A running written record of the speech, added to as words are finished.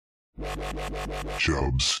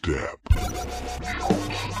Chub Step.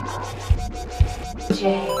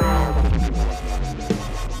 J-Ram.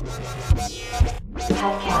 Pet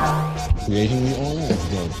Cow. Creating the oil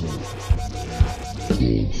judgment.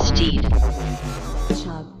 Steed.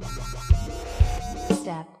 Chub.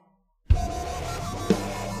 Step.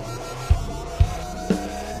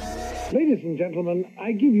 Ladies and gentlemen,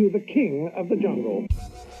 I give you the king of the jungle.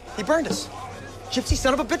 He burned us. Gypsy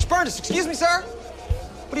son of a bitch burned us. Excuse me, sir?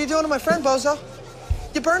 What are you doing to my friend, Bozo?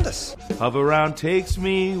 You burned us. Hover around takes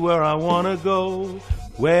me where I wanna go.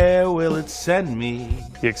 Where will it send me?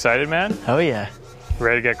 You excited, man? Oh, yeah.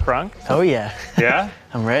 Ready to get crunk? Oh, yeah. Yeah?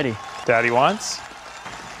 I'm ready. Daddy wants?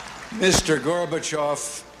 Mr.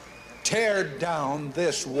 Gorbachev, tear down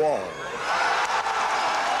this wall.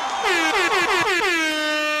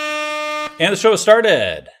 And the show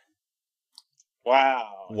started. Wow.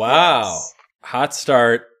 Yes. Hot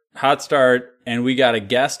start. And we got a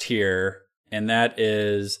guest here, and that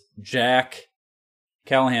is Jack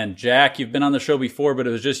Callahan. Jack, you've been on the show before, but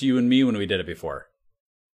it was just you and me when we did it before.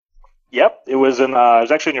 Yep, it was in. It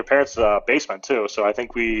was actually in your parents' basement too. So I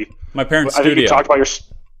think my parents' I studio. Think you talked about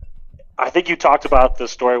I think you talked about the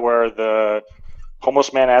story where the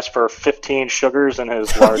homeless man asked for 15 sugars in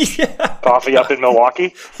his large coffee up in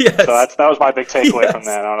Milwaukee. Yes. So that was my big takeaway from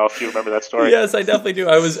that. I don't know if you remember that story. Yes, I definitely do.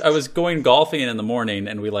 I was going golfing in the morning,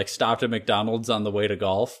 and we stopped at McDonald's on the way to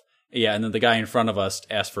golf. Yeah, and then the guy in front of us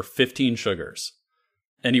asked for 15 sugars.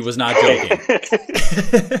 And he was not joking.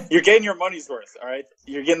 You're getting your money's worth, all right?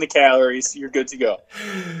 You're getting the calories. You're good to go.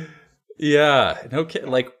 Yeah. Okay.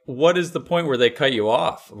 What is the point where they cut you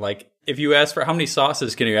off? If you ask for how many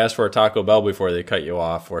sauces can you ask for a Taco Bell before they cut you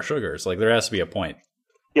off for sugars? There has to be a point.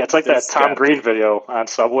 Yeah, it's like that Tom Green video on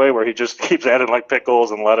Subway where he just keeps adding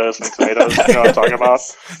pickles and lettuce and tomatoes. You know what I'm talking about?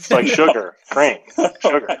 It's like sugar, cream,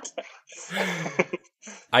 sugar.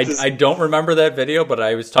 I don't remember that video, but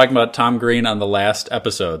I was talking about Tom Green on the last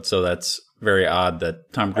episode, so that's very odd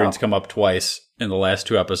that Tom Green's come up twice in the last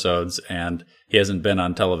 2 episodes, and he hasn't been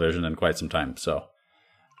on television in quite some time. So,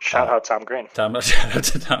 shout out Tom Green. Shout out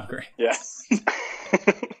to Tom Green. Yeah.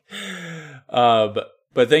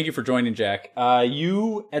 But thank you for joining, Jack.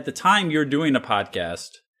 You at the time you were doing a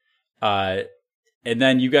podcast, and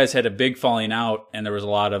then you guys had a big falling out, and there was a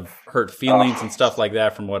lot of hurt feelings and stuff like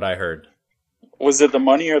that, from what I heard. Was it the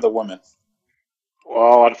money or the woman?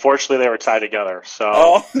 Well, unfortunately, they were tied together. So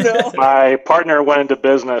oh, no. My partner went into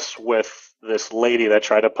business with this lady that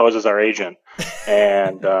tried to pose as our agent,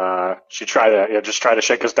 and she tried to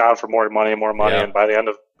shake us down for more money, Yeah. and by the end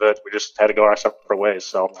of it, we just had to go our separate ways.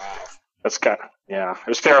 So that's it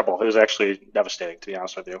was terrible. It was actually devastating, to be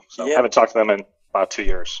honest with you. So I haven't talked to them in about 2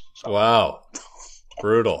 years. So. Wow,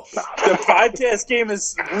 brutal. The podcast game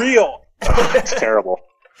is real. It's terrible.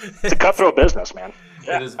 It's a cutthroat business, man.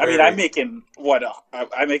 Yeah. I'm making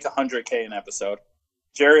I make $100K an episode.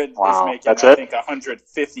 Jared is making that's I think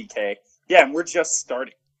 $150K. Yeah, and we're just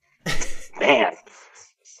starting. Man.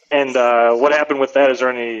 And what happened with that? Is there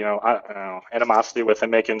any I don't know, animosity with him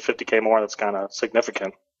making $50K more? That's kind of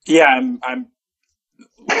significant. Yeah, I'm.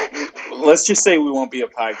 Let's just say we won't be a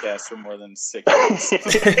podcast for more than 6 months.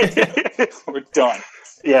 We're done.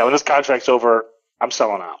 Yeah, when this contract's over, I'm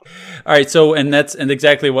selling out. All right, so that's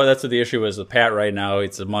exactly what the issue is with Pat right now.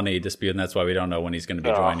 It's a money dispute, and that's why we don't know when he's going to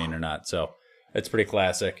be joining or not. So it's pretty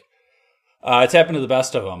classic. It's happened to the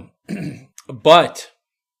best of them. But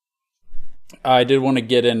I did want to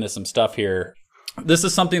get into some stuff here. This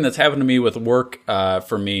is something that's happened to me with work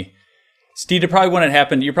for me. Steve, probably when it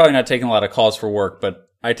happened, you're probably not taking a lot of calls for work, but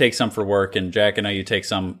I take some for work. And Jack, I know you take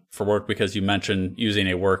some for work because you mentioned using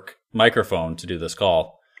a work microphone to do this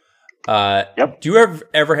call. Yep. Do you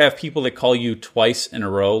ever have people that call you twice in a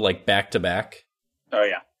row, back to back? Oh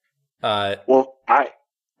yeah. Well,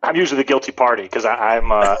 I'm usually the guilty party because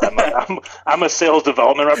I'm a sales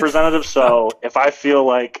development representative. So if I feel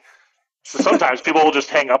sometimes people will just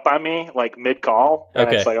hang up on me mid call, and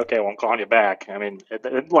it's okay, well, I'm calling you back. I mean,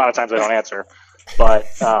 a lot of times I don't answer, but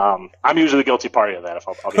I'm usually the guilty party of that. If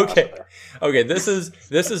I'll be honest with you. Okay. This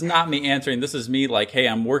is not me answering. This is me hey,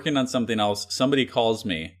 I'm working on something else. Somebody calls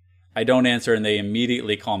me. I don't answer, and they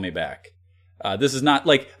immediately call me back. This is not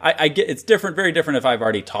I get it's different, very different if I've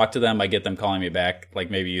already talked to them. I get them calling me back.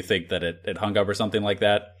 Maybe you think that it hung up or something like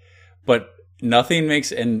that. But nothing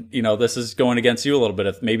makes, and this is going against you a little bit.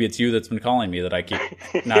 If maybe it's you that's been calling me that I keep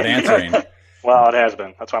not answering. Well, it has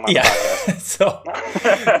been. That's why I'm on the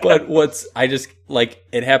podcast. But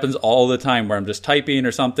it happens all the time where I'm just typing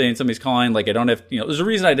or something, somebody's calling, I don't have, there's a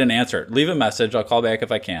reason I didn't answer it. Leave a message. I'll call back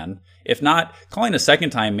if I can. If not, calling a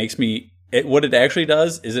second time makes me, what it actually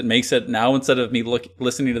does is it makes it now, instead of me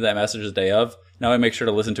listening to that message the day of, Now I make sure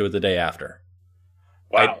to listen to it the day after.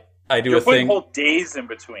 Wow. I do You're a thing. putting whole days in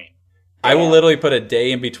between. I will literally put a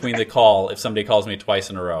day in between the call if somebody calls me twice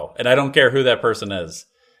in a row. And I don't care who that person is.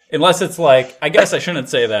 Unless it's like, I guess I shouldn't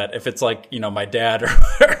say that if it's like, my dad or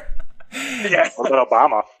Yeah. What about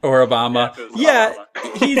Obama? or Obama. Yeah,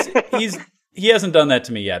 He hasn't done that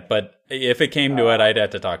to me yet, but if it came to it, I'd have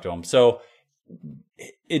to talk to him. So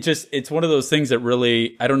it's one of those things that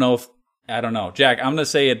really, I don't know. Jack, I'm going to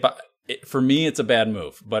say it, but for me, it's a bad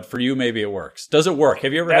move, but for you, maybe it works. Does it work?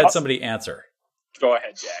 Have you ever had somebody answer? Go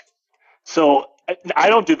ahead, Jack. So I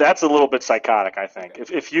don't do that's a little bit psychotic, I think.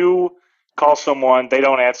 If you call someone, they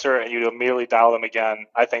don't answer, and you immediately dial them again,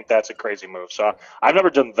 I think that's a crazy move. So I've never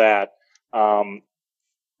done that.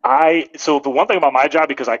 So the one thing about my job,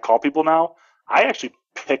 because I call people now, I actually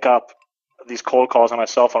pick up these cold calls on my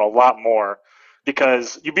cell phone a lot more,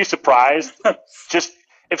 because you'd be surprised. Just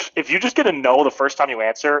if you just get a no the first time you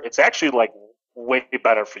answer, it's actually like way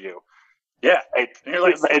better for you. Yeah. You're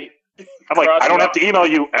like, I'm like, I don't have to email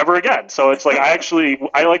you ever again. So it's like, I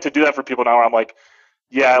like to do that for people now where I'm like,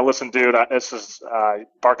 yeah, listen, dude, this is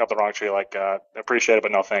barking up the wrong tree. Like, appreciate it,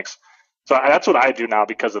 but no thanks. So that's what I do now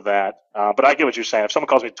because of that. But I get what you're saying. If someone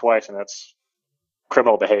calls me twice, and that's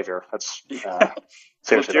criminal behavior, that's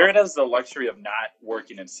seriously. Jared has the luxury of not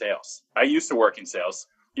working in sales. I used to work in sales.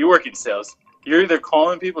 You work in sales. You're either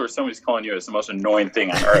calling people or somebody's calling you. It's the most annoying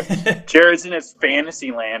thing on earth. Jared's in his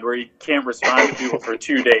fantasy land where he can't respond to people for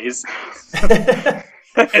 2 days.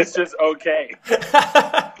 It's just okay.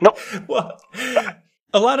 Nope. Well,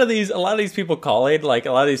 a lot of these people calling, like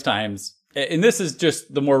a lot of these times, and this is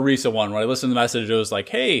just the more recent one. When I listened to the message, it was like,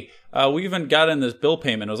 "Hey, we even got in this bill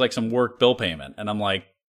payment." It was like some work bill payment, and I'm like,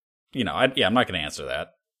 I'm not going to answer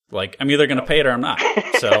that. Like, I'm either going to pay it or I'm not.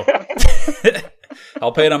 So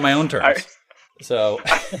I'll pay it on my own terms.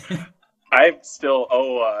 I still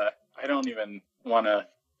owe, I don't even want to,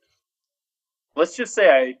 let's just say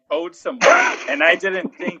I owed some money, and I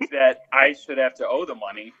didn't think that I should have to owe the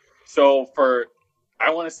money. So for, I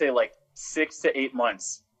want to say like 6 to 8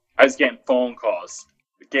 months, I was getting phone calls,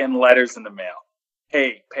 getting letters in the mail.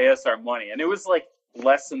 Hey, pay us our money. And it was like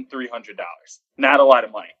less than $300. Not a lot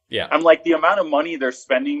of money. Yeah. I'm like, the amount of money they're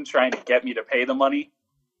spending trying to get me to pay the money,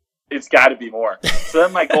 it's got to be more. So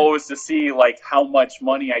then my goal was to see like how much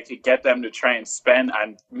money I could get them to try and spend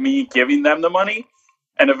on me giving them the money.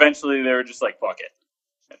 And eventually they were just like, fuck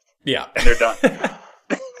it. Yeah. And they're done.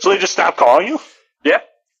 So they just stopped calling you? Yeah.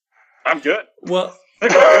 I'm good. Well,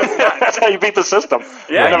 that's how you beat the system.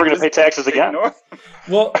 Yeah, You're never going to pay taxes again.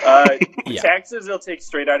 Well, taxes they'll take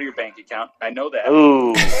straight out of your bank account. I know that.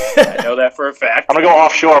 Ooh. I know that for a fact. I'm going to go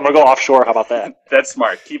offshore. How about that? That's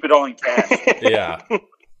smart. Keep it all in cash. Yeah.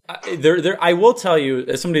 I will tell you,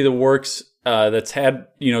 as somebody that works, that's had,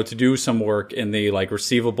 to do some work in the like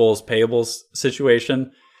receivables, payables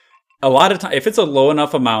situation, a lot of time, if it's a low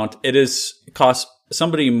enough amount, costs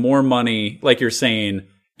somebody more money, like you're saying.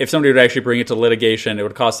 If somebody would actually bring it to litigation, it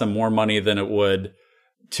would cost them more money than it would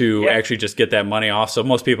to actually just get that money off. So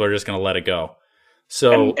most people are just going to let it go.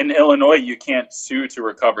 So in Illinois, you can't sue to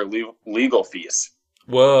recover legal fees.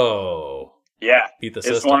 Whoa. Yeah. Beat the it's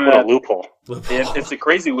system. What a loophole. It's a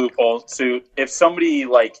crazy loophole. So if somebody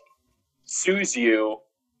like sues you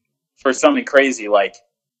for something crazy, like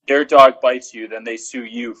their dog bites you, then they sue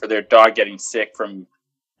you for their dog getting sick from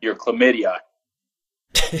your chlamydia.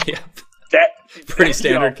 Yeah. Pretty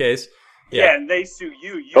standard case. Yeah, and they sue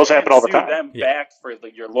you. You Those happen all the sue time. them back for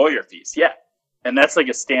your lawyer fees. Yeah, and that's like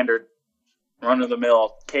a standard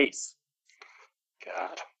run-of-the-mill case.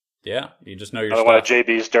 God. Yeah, you just know your Another stuff. one of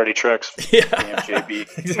JB's dirty tricks. Yeah, damn JB.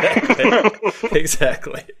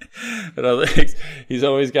 Exactly. He's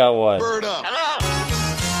always got one. Bird up.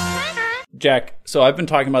 Jack, so I've been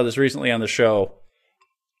talking about this recently on the show.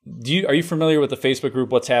 Are you familiar with the Facebook group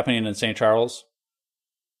What's Happening in St. Charles?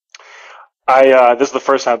 This is the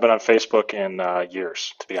first time I've been on Facebook in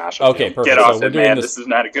years, to be honest with you. Okay, perfect. Get off so it, man. This is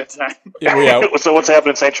not a good time. Yeah. So what's happening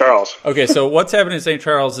in St. Charles? Okay, so What's Happening in St.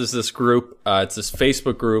 Charles is this group. It's this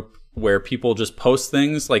Facebook group where people just post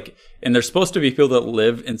things, and they're supposed to be people that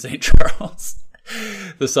live in St. Charles,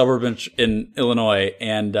 the suburb in Illinois,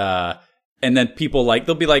 and then people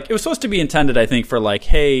they'll be like, it was supposed to be intended, I think, for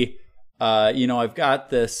hey, I've got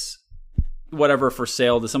this whatever for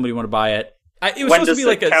sale. Does somebody want to buy it? It was supposed to be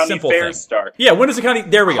like a simple thing. Start? Yeah, when does the county?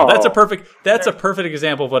 There we go. That's a perfect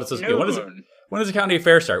example of what it's supposed to be. When does the county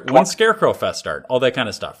fair start? When Scarecrow Fest start? All that kind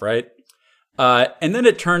of stuff, right? And then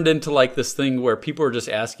it turned into this thing where people were just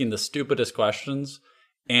asking the stupidest questions,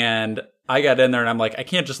 and I got in there and I'm like, I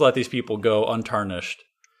can't just let these people go untarnished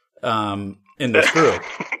in this group.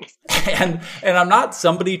 and I'm not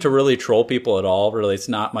somebody to really troll people at all. Really, it's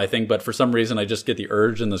not my thing. But for some reason, I just get the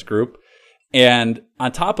urge in this group. And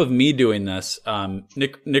on top of me doing this,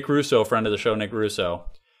 Nick Russo, friend of the show, Nick Russo,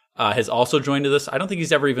 has also joined this. I don't think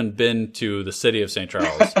he's ever even been to the city of St.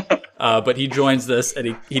 Charles, but he joins this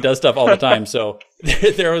and he does stuff all the time. So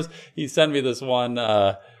he sent me this one.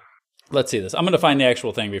 Let's see this. I'm going to find the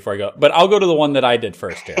actual thing before I go, but I'll go to the one that I did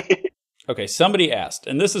first here. Okay, somebody asked,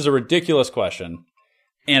 and this is a ridiculous question,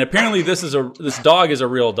 and apparently this dog is a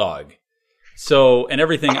real dog. So, and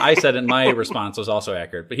everything I said in my response was also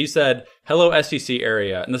accurate. But he said, "Hello, STC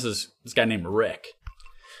area," and this is this guy named Rick.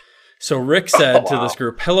 So Rick said to this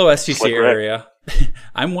group, "Hello, STC area.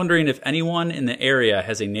 I'm wondering if anyone in the area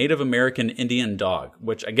has a Native American Indian dog,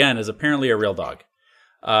 which again is apparently a real dog.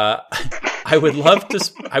 I would love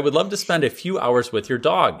to spend a few hours with your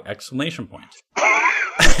dog! !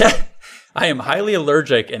 I am highly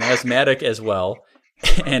allergic and asthmatic as well,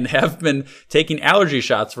 and have been taking allergy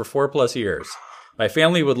shots for 4+ years. My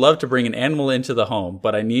family would love to bring an animal into the home,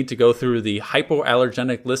 but I need to go through the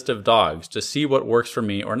hypoallergenic list of dogs to see what works for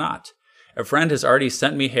me or not. A friend has already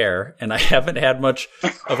sent me hair, and I haven't had much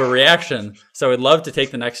of a reaction, so I'd love to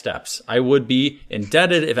take the next steps. I would be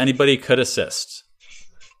indebted if anybody could assist."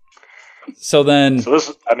 So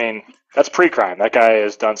this, I mean, that's pre-crime. That guy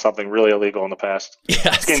has done something really illegal in the past.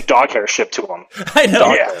 Yes. He's getting dog hair shipped to him. I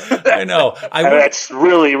know. I know. That's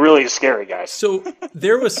really, really scary, guys. So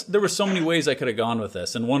there were so many ways I could have gone with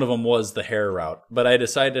this, and one of them was the hair route. But I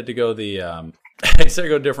decided to go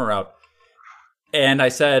a different route. And I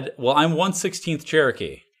said, well, I'm 1/16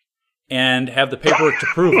 Cherokee and have the paperwork to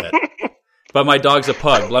prove it. But my dog's a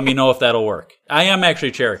pug. Let me know if that'll work. I am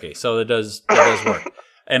actually Cherokee, so that does work.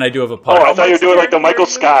 And I do have a pug. Oh, I thought you were doing like the Michael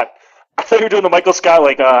Scott. I thought you were doing the Michael Scott,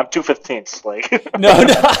 like I'm 2/15. Like no,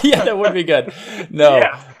 yeah, that would be good. No,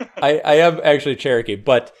 yeah. I am actually Cherokee,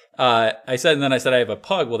 but I said I have a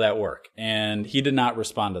pug. Will that work? And he did not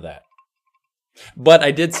respond to that. But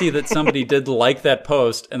I did see that somebody did like that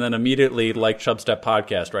post and then immediately liked Chubstep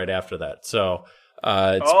Podcast right after that. So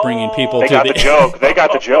it's bringing people to the joke. They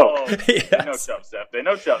got the joke. Yes. They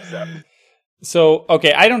know Chubstep. So,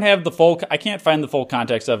 okay, I don't have I can't find the full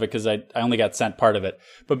context of it because I only got sent part of it.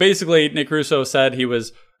 But basically, Nick Russo said he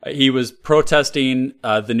was protesting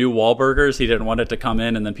the new Wahlburgers. He didn't want it to come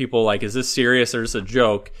in. And then people were like, is this serious or is this a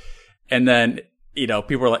joke? And then,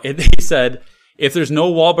 people were like, he said, if there's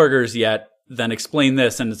no Wahlburgers yet, then explain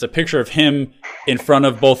this. And it's a picture of him in front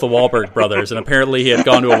of both the Wahlberg brothers. And apparently he had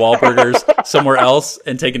gone to a Wahlburgers somewhere else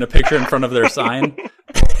and taken a picture in front of their sign.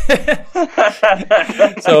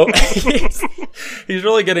 So he's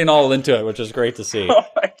really getting all into it, which is great to see.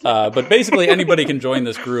 But basically anybody can join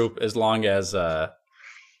this group as long as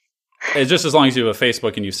just as long as you have a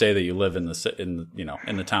Facebook and you say that you live in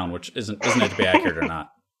the town, which isn't it to be accurate or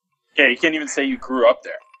not. Yeah, you can't even say you grew up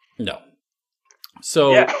there. No.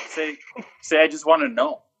 So yeah, say I just want to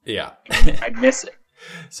know. Yeah. I miss it.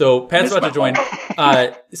 So Pat's about to join.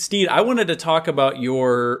 Steed, I wanted to talk about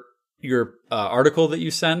your article that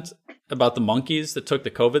you sent about the monkeys that took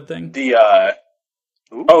the COVID thing. The article.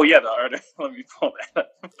 Let me pull that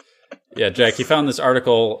up. Yeah, Jack, you found this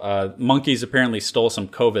article. Monkeys apparently stole some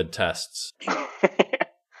COVID tests.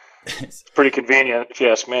 It's pretty convenient, if you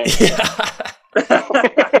ask me. Yeah.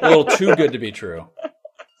 A little too good to be true.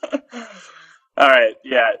 All right,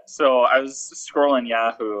 yeah. So I was scrolling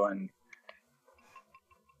Yahoo and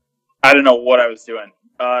I don't know what I was doing.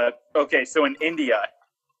 Okay, so in India,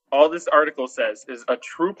 all this article says is a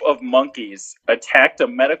troop of monkeys attacked a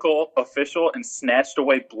medical official and snatched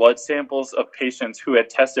away blood samples of patients who had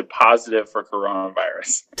tested positive for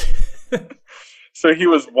coronavirus. So he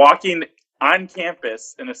was walking on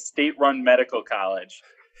campus in a state-run medical college.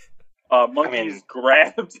 Monkeys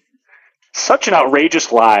grabbed... Such an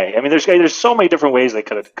outrageous lie. I mean, there's so many different ways they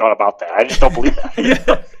could have gone about that. I just don't believe that.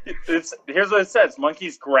 Here's what it says.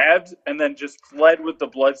 Monkeys grabbed and then just fled with the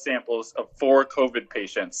blood samples of 4 COVID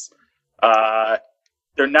patients.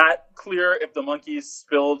 They're not clear if the monkeys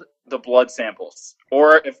spilled the blood samples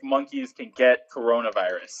or if monkeys can get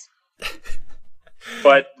coronavirus.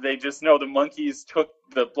 But they just know the monkeys took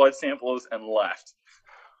the blood samples and left.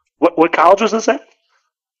 What college was this at?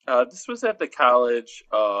 This was at the college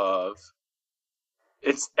of...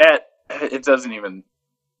 It doesn't even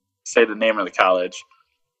say the name of the college.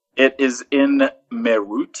 It is in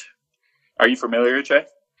Meerut. Are you familiar, Jay?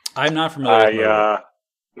 I'm not familiar with Meerut.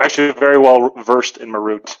 I'm actually very well versed in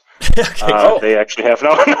Meerut. Okay. They actually have no,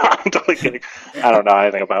 I'm totally kidding. I don't know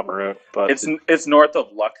anything about Meerut, but it's north of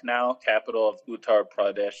Lucknow, capital of Uttar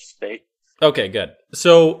Pradesh state. Okay, good.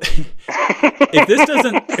 So if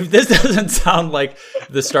this doesn't sound like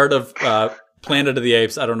the start of Planet of the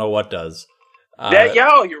Apes, I don't know what does.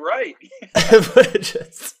 You're right. But it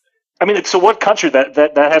just... I mean, so what country that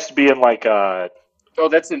has to be in like? Oh,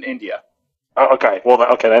 that's in India. Oh, okay. Well,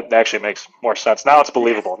 that actually makes more sense. Now it's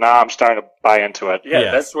believable. Now I'm starting to buy into it. Yeah,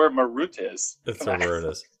 Yes. that's where Marut is. That's where it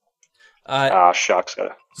is. Shucks.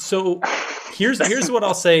 So here's what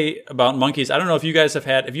I'll say about monkeys. I don't know if you guys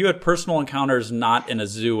have you had personal encounters not in a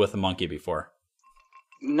zoo with a monkey before?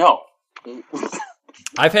 No.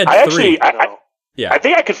 I've had three. I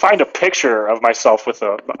think I could find a picture of myself with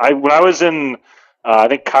when I was in I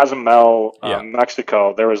think Cozumel,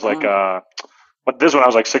 Mexico. There was like this is when I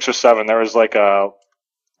was like 6 or 7. There was like a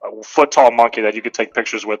foot tall monkey that you could take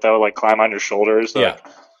pictures with that would like climb on your shoulders. One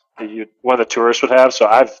of the tourists would have. So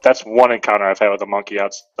that's one encounter I've had with a monkey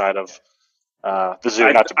outside of the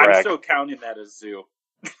zoo. Not to brag. I'm still counting that as zoo.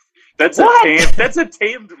 That's a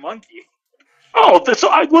tamed monkey. Oh,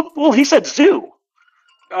 well, he said zoo.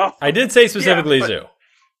 Oh, I did say specifically zoo.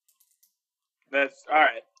 That's all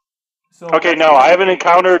right. So, okay, no, I haven't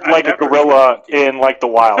encountered like a gorilla in like the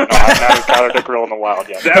wild. No, I've not encountered a gorilla in the wild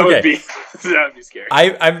yet. That would be scary.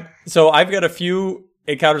 I've got a few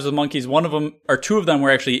encounters with monkeys. Two of them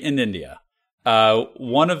were actually in India.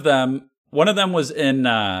 One of them was in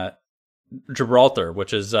Gibraltar,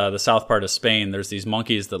 which is the south part of Spain. There's these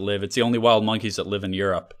monkeys that live. It's the only wild monkeys that live in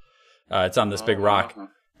Europe. It's on this big rock.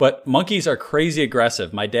 But monkeys are crazy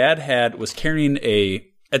aggressive. My dad was carrying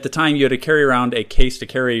at the time you had to carry around a case to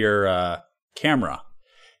carry your camera.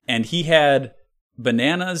 And he had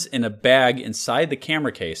bananas in a bag inside the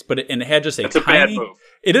camera case, but it had just That's a bad move.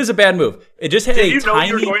 It is a bad move. It just had Did you know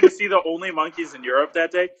you were going to see the only monkeys in Europe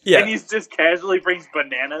that day? Yeah. And he just casually brings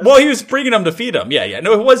bananas? Well, he was bringing them to feed them. Yeah.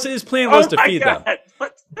 No, his plan was to feed them.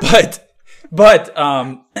 What? But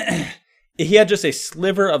he had just a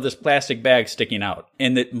sliver of this plastic bag sticking out,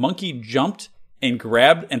 and the monkey jumped and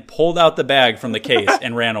grabbed and pulled out the bag from the case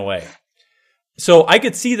and ran away. So I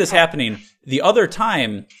could see this happening. The other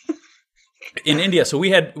time in India, so we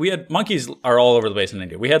had monkeys are all over the place in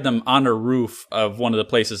India. We had them on a roof of one of the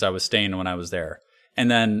places I was staying when I was there. And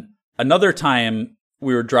then another time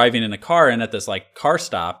we were driving in a car, and at this like car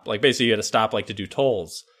stop, like basically you had to stop like to do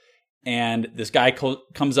tolls. And this guy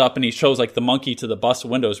comes up and he shows like the monkey to the bus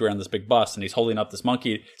windows. We're on this big bus and he's holding up this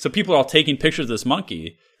monkey. So people are all taking pictures of this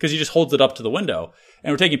monkey because he just holds it up to the window.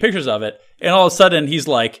 And we're taking pictures of it. And all of a sudden he's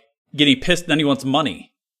like getting pissed. Then he wants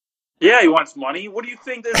money. Yeah, he wants money. What do you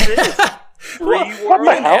think this is? We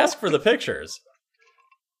didn't ask for the pictures.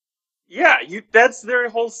 Yeah, that's their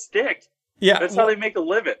whole stick. Yeah, that's how they make a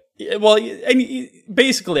living. Well, and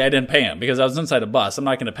basically I didn't pay him because I was inside a bus. I'm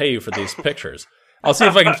not going to pay you for these pictures. I'll see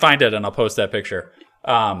if I can find it and I'll post that picture.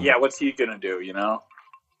 Yeah, what's he gonna do? You know?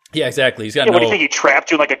 Yeah, exactly. He's got. What do you think? He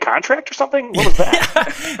trapped you in like a contract or something? What was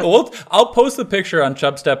that? Well, I'll post the picture on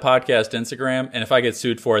Chubstep Podcast Instagram, and if I get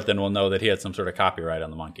sued for it, then we'll know that he had some sort of copyright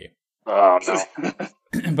on the monkey. Oh no!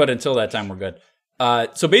 But until that time, we're good.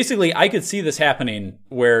 So basically, I could see this happening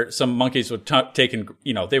where some monkeys would take and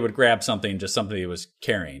they would grab something he was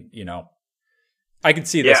carrying. I could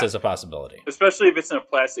see this as a possibility. Especially if it's in a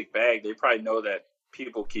plastic bag. They probably know that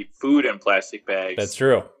people keep food in plastic bags. That's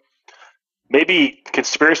true. Maybe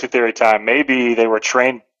conspiracy theory time. Maybe they were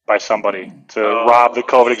trained by somebody to rob the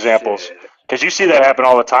COVID examples. Because you see that happen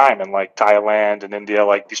all the time in like Thailand and India.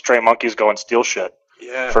 Like these stray monkeys go and steal shit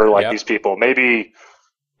for these people. Maybe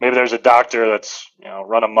there's a doctor that's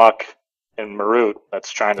run amok in Marut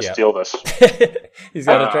that's trying to steal this. He's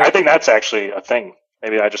got I think that's actually a thing.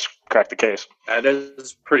 Maybe I just cracked the case. That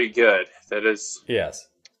is pretty good. That is. Yes.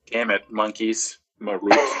 Damn it, monkeys.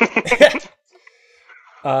 Marut.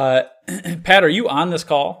 Pat, are you on this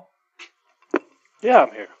call? Yeah,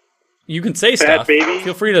 I'm here. You can say Pat, stuff. Baby.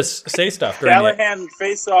 Feel free to say stuff. Callahan,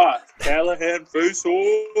 face off. Callahan, face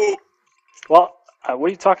off. Well, what are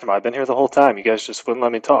you talking about? I've been here the whole time. You guys just wouldn't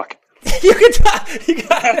let me talk. You can talk.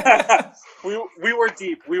 We were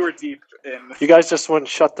deep. We were deep in. You guys just wouldn't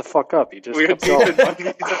shut the fuck up. You just kept going.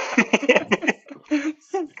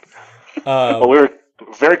 Well, we were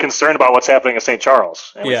very concerned about what's happening in St.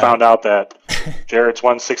 Charles, and we found out that Jared's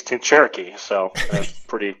 1/16th Cherokee. So that's a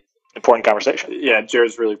pretty important conversation. Yeah,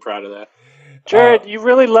 Jared's really proud of that. Jared, you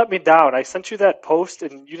really let me down. I sent you that post,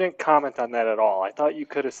 and you didn't comment on that at all. I thought you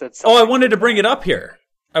could have said something. Oh, I wanted to bring it up here.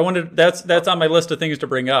 That's on my list of things to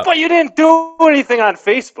bring up. But you didn't do anything on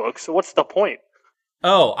Facebook, so what's the point?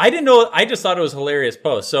 Oh, I didn't know. I just thought it was a hilarious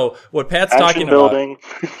post. So what Pat's talking about?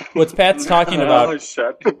 What's Pat's talking about?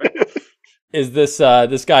 Is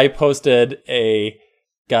this guy posted a?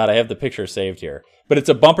 God, I have the picture saved here, but it's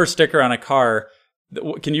a bumper sticker on a car.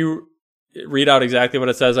 Can you read out exactly what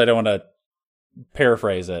it says? I don't want to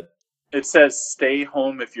paraphrase it. It says, "Stay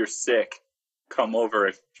home if you're sick." come over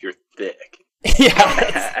if you're thick. Yeah,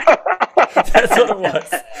 that's what it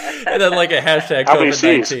was. And then like a hashtag How many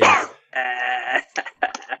C's? COVID-19.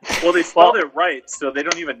 Well, they spelled it right, so they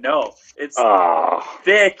don't even know. It's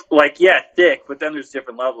thick, thick, but then there's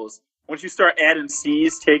different levels. Once you start adding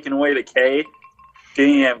C's, taking away the K,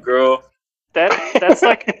 damn, girl. That's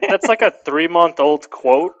like a 3-month-old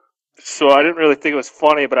quote. So I didn't really think it was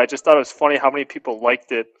funny, but I just thought it was funny how many people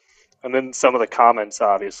liked it, and then some of the comments,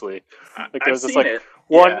 obviously. Like there was this, like it.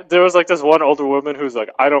 one. Yeah. There was like this one older woman who's like,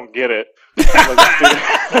 "I don't get it."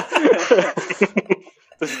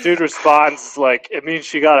 This dude responds like, "It means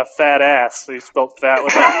she got a fat ass." So he spelled fat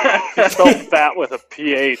with a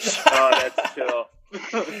PH. Oh, that's chill.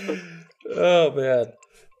 Oh man,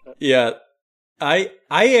 yeah. I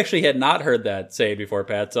actually had not heard that say before,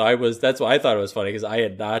 Pat. So that's why I thought it was funny because I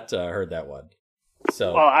had not heard that one.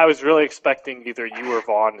 So well, I was really expecting either you or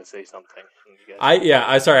Vaughn to say something.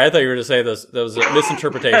 Sorry, I thought you were going to say that was a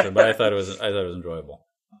misinterpretation, but I thought it was enjoyable.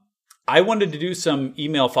 I wanted to do some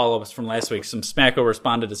email follow-ups from last week. Some Smacko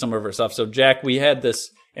responded to some of our stuff. So Jack, we had this,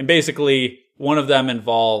 and basically one of them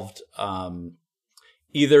involved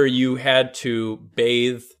either you had to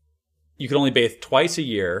bathe, you could only bathe twice a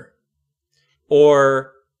year,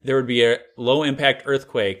 or there would be a low-impact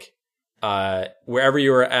earthquake wherever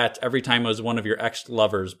you were at every time it was one of your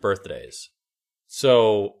ex-lovers' birthdays.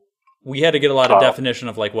 So we had to get a lot of definition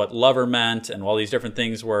of like what lover meant and all these different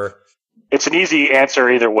things were. It's an easy answer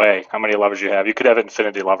either way, how many lovers you have. You could have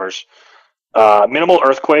infinity lovers. Minimal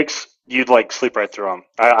earthquakes, you'd like sleep right through them.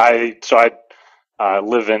 I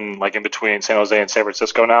live in between San Jose and San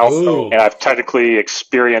Francisco now, and I've technically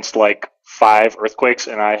experienced like 5 earthquakes,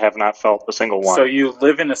 and I have not felt a single one. So you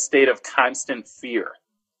live in a state of constant fear,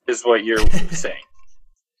 is what you're saying.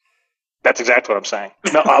 That's exactly what I'm saying.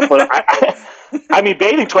 No, but I mean,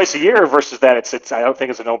 bathing twice a year versus that, it's I don't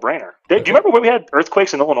think it's a no-brainer. Do you remember when we had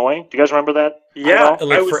earthquakes in Illinois? Do you guys remember that? Yeah,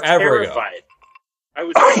 like I was forever terrified.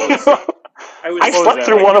 ago. I slept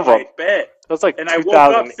through one of them. That was like and I woke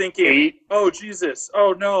up thinking, "Oh Jesus,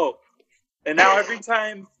 oh no!" And now every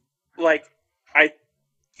time, like, I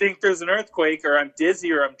think there's an earthquake, or I'm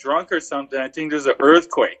dizzy, or I'm drunk, or something, I think there's an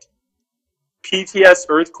earthquake. PTS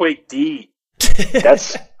earthquake D.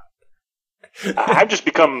 That's. I've just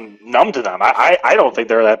become numb to them. I don't think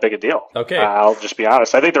they're that big a deal. Okay. I'll just be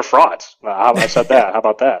honest. I think they're frauds. I said that. How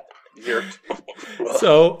about that?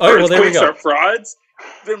 So, well, there we go. Are frauds?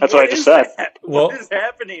 Then that's what I just said. What is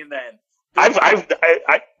happening then? I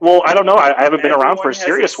don't know. I haven't been around for a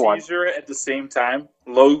serious one. Seizure at the same time,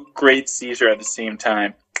 low grade seizure at the same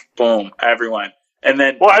time. Boom, everyone. And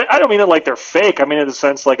then, well, I don't mean it like they're fake. I mean in the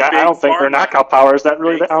sense like I don't think their knockout power is that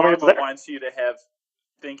really. Big Pharma wants you to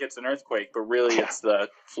think it's an earthquake, but really it's the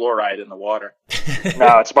fluoride in the water.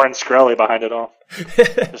 No, it's Martin Shkreli behind it all.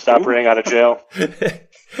 Just operating out of jail.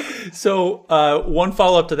 So one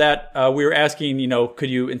follow-up to that, we were asking,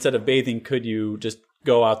 could you, instead of bathing, could you just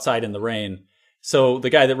go outside in the rain? So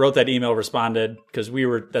the guy that wrote that email responded, because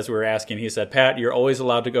as we were asking, he said, Pat, you're always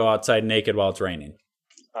allowed to go outside naked while it's raining.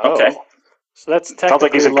 Okay. So that's technically sounds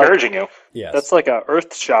like he's encouraging you. Yes. That's like a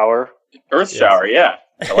earth shower. Earth shower, yeah.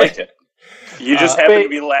 I liked it. You just happen to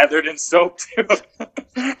be lathered in soap, too.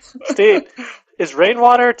 Steve, is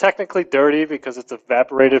rainwater technically dirty because it's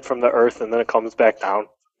evaporated from the earth and then it comes back down?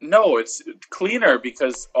 No, it's cleaner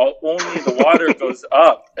because only the water goes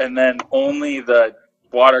up and then only the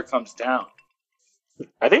water comes down.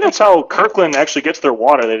 I think that's how Kirkland actually gets their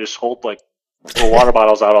water. They just hold like little water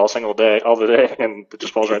bottles out all the day, and it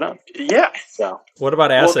just falls right down. Yeah. So what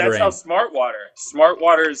about acid rain? Well, that's how Smart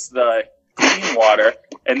Water is the clean water,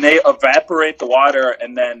 and they evaporate the water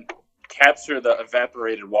and then capture the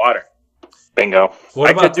evaporated water. Bingo.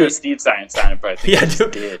 I could do a Steed science on it, but I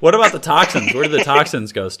think what about the toxins? Where do the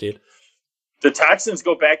toxins go, Steed? The toxins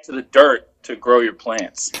go back to the dirt to grow your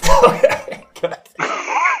plants.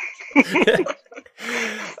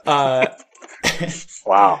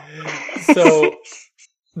 Wow. So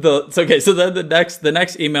then the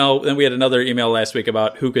next email. Then we had another email last week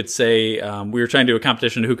about who could say. We were trying to do a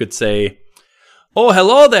competition. Who could say, "Oh,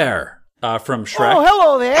 hello there," from Shrek. Oh,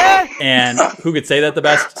 hello there. And who could say that the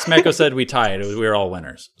best? Smecco said we tied. We were all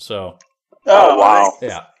winners. So. Oh wow.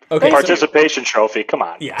 Yeah. Okay. Participation trophy. Come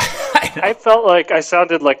on. Yeah. I felt like I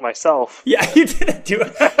sounded like myself. Yeah, you didn't do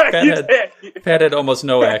it. Pat had almost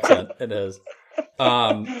no accent. It is.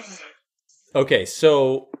 Okay,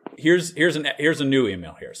 so here's a new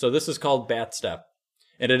email here. So this is called Bat Step,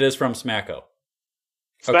 and it is from Smacko.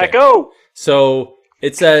 Smacko! Okay. So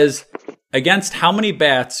it says, against how many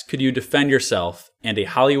bats could you defend yourself and a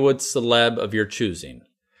Hollywood celeb of your choosing?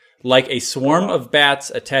 Like a swarm of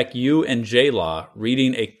bats attack you and J-Law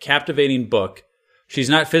reading a captivating book. She's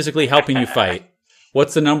not physically helping you fight.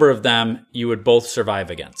 What's the number of them you would both survive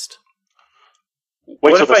against?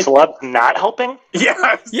 Wait, so the celeb not helping?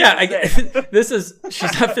 Yeah. Yeah,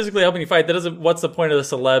 she's not physically helping you fight. What's the point of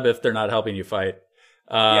the celeb if they're not helping you fight?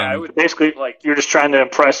 I would basically, you're just trying to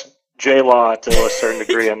impress J-Law to a certain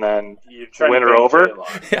degree and then win her over.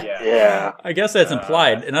 Yeah. I guess that's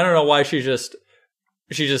implied. And I don't know why she's just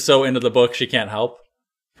so into the book she can't help.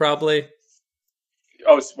 Probably.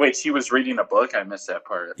 Oh, wait, she was reading a book? I missed that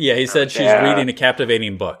part. Yeah, he said she's reading a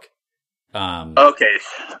captivating book. Okay.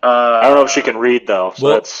 I don't know if she can read, though, so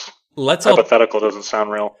that's hypothetical. Doesn't sound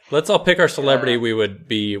real. Let's all pick our celebrity we would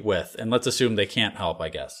be with, and let's assume they can't help, I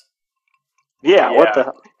guess. Yeah. What the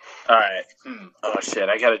hell? All right. Oh, shit,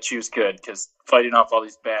 I gotta choose good, because fighting off all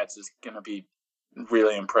these bats is gonna be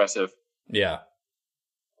really impressive. Yeah.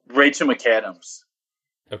 Rachel McAdams.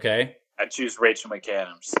 Okay. I choose Rachel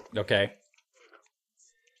McAdams. Okay.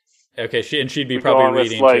 Okay, she'd be We're probably going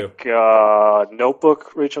reading with, too.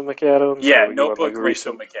 Notebook, Rachel McAdams? Yeah, or Notebook,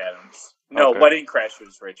 Rachel McAdams. No, Okay. Wedding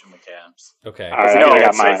Crashers, Rachel McAdams. Okay. All right, No, I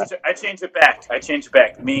got mine. I changed it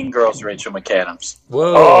back. Mean Girls, Rachel McAdams.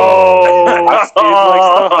 Whoa. Oh, Steve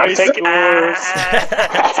I'm likes the taking-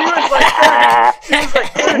 She was like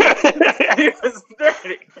 30. She was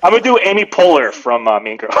 30. I'm going to do Amy Poehler from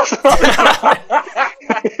Mean Girls.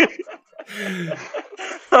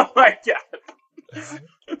 Oh my god.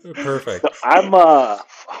 Perfect. I'm oh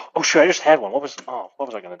shoot, I just had one. What was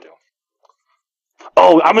I gonna do?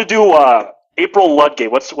 Oh, I'm gonna do April Ludgate.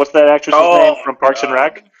 What's that actress's name from Parks and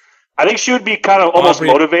Rec? I think she would be kind of almost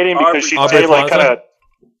motivating because she'd say like kind of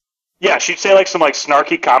she'd say like some like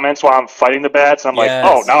snarky comments while I'm fighting the bats, and I'm like,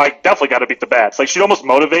 oh, now I definitely got to beat the bats. Like she'd almost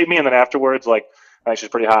motivate me, and then afterwards, like I think she's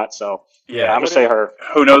pretty hot. So yeah, I'm gonna say her.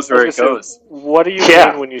 Who knows where it goes? What do you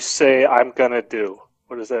mean when you say I'm gonna do?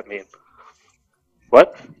 What does that mean?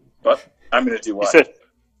 What? What? I'm gonna do what?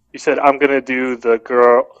 You said I'm gonna do the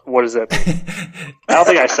girl. What does that mean? I don't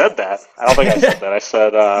think I said that. I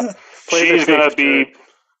said she's gonna be.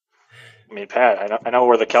 I mean, Pat, I know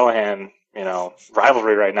we're the Callahan,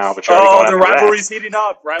 rivalry right now, but you're already going the after rivalry's heating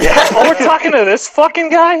up. Oh, we're talking to this fucking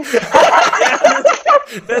guy?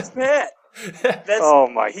 That's Pat. Oh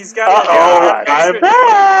my! He's got. I'm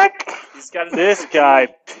back. This guy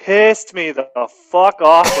pissed me the fuck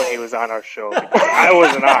off when he was on our show because I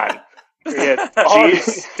wasn't on. He had all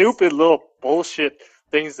these stupid little bullshit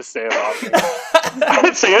things to say about me. I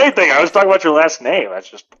didn't say anything. I was talking about your last name. That's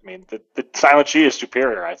just, the Silent G is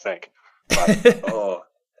superior, I think. But, no.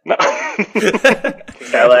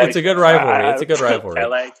 It's a good rivalry.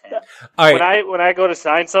 All right. When I go to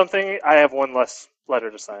sign something, I have one less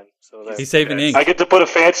letter to sign. So he's saving ink. I get to put a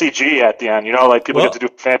fancy G at the end. Like people get to do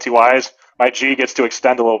fancy Y's. My G gets to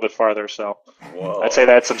extend a little bit farther. So I'd say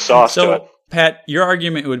that's some sauce to it. Pat, your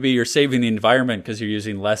argument would be you're saving the environment because you're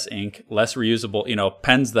using less ink, less reusable,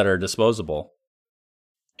 pens that are disposable.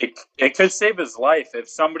 It could save his life if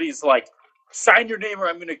somebody's like, sign your name or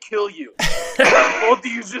I'm going to kill you. Both of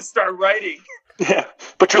you just start writing. Yeah,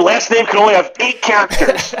 but your last name can only have 8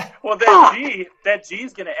 characters. Well, that G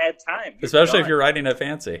is going to add time. Especially if you're writing it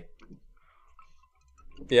fancy.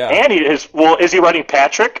 Yeah. And is he writing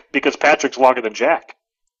Patrick? Because Patrick's longer than Jack.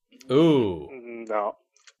 Ooh. No.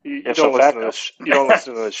 You don't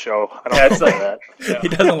listen to this show. I don't know that. Yeah. He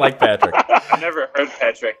doesn't like Patrick. I've never heard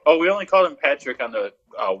Patrick. Oh, we only called him Patrick on the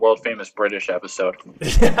world famous British episode.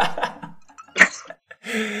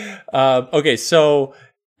 Okay, so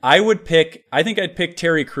I think I'd pick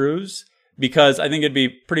Terry Crews because I think it'd be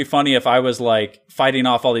pretty funny if I was like fighting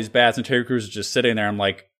off all these bats and Terry Crews is just sitting there. I'm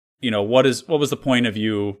like, what was the point of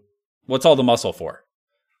you? What's all the muscle for?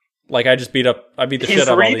 Like I beat the shit out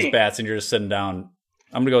of all these bats and you're just sitting down.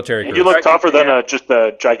 I'm gonna go Terry Crews. You look tougher than just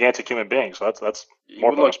a gigantic human being, so that's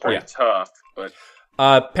more looks pretty tough. But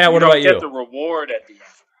Pat, what about you? Get the reward at the end.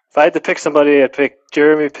 If I had to pick somebody, I'd pick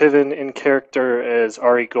Jeremy Piven in character as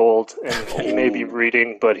Ari Gold, and he may be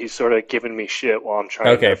reading, but he's sort of giving me shit while I'm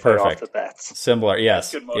trying to fight off the bats. Similar,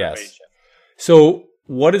 yes, Good motivation. yes. So,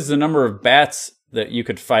 what is the number of bats that you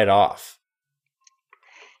could fight off?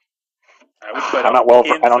 I would put I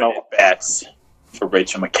don't know. Bats for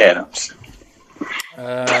Rachel McAdams.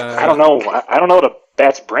 I don't know. I don't know what a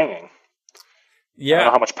bat's bringing. Yeah, I don't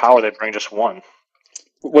know how much power they bring. Just one.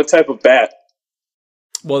 What type of bat?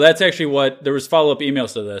 Well, that's actually there was follow-up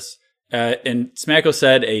emails to this. And Smacko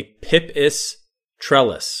said a Pipis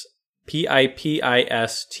trellus. Pipis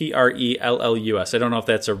trellus. I don't know if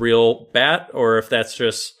that's a real bat or if that's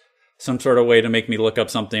just some sort of way to make me look up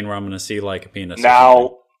something where I'm going to see like a penis.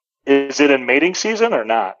 Now, is it in mating season or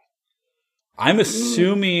not? I'm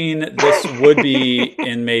assuming this would be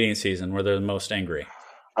in mating season where they're the most angry.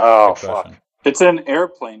 Oh, fuck. It's an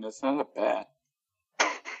airplane. It's not a bat.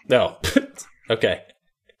 No. Okay.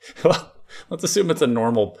 Well, let's assume it's a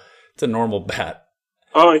normal bat.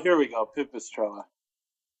 Oh, here we go. Pipistrella.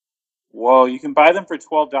 Whoa, you can buy them for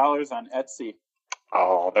 $12 on Etsy.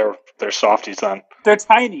 Oh, they're softies then. They're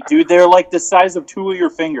tiny, dude. They're like the size of two of your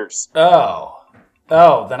fingers. Oh,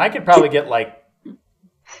 then I could probably get like,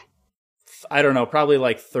 I don't know, probably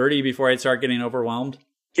like 30 before I'd start getting overwhelmed.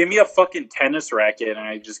 Give me a fucking tennis racket and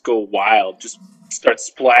I just go wild. Just start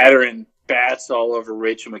splattering bats all over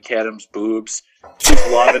Rachel McAdams' boobs. She's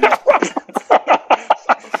loving it.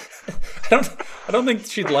 I don't think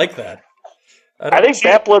she'd like that. I think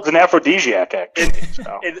bat blood's an aphrodisiac, actually.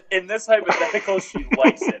 In this hypothetical, she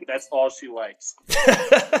likes it. That's all she likes.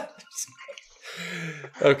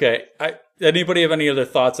 Okay. Anybody have any other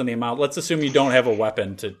thoughts on the amount? Let's assume you don't have a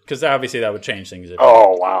weapon because obviously that would change things.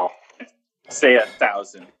 Oh, wow. Say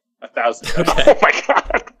 1,000. 1,000. Okay. Oh my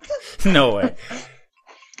god. No way.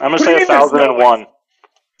 I'm gonna say 1,001.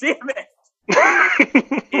 Damn it.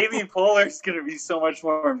 Amy Poehler's gonna be so much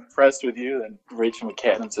more impressed with you than Rachel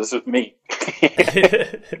McAdams is with me.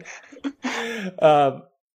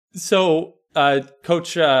 So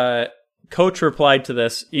Coach replied to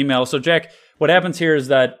this email. So Jack, what happens here is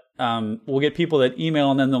that we'll get people that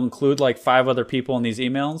email and then they'll include like 5 other people in these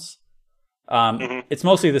emails. It's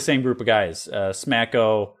mostly the same group of guys: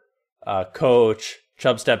 Smacko, Coach,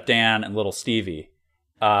 Chubstep Dan, and Little Stevie.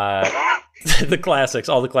 The classics,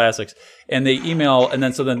 all the classics. And they email, and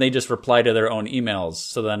then they just reply to their own emails.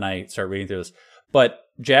 So then I start reading through this. But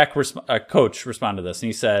Coach responded to this, and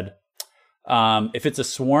he said, if it's a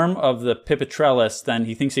swarm of the Pipistrellus, then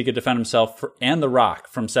he thinks he could defend himself and the Rock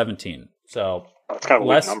from 17. So that's kind of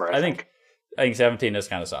a weak number, I think 17 is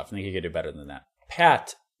kind of soft. I think he could do better than that.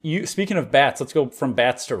 Pat, speaking of bats, let's go from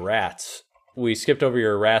bats to rats. We skipped over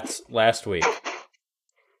your rats last week.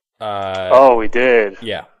 We did.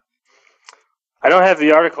 Yeah. I don't have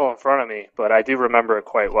the article in front of me, but I do remember it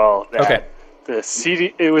quite well. Okay.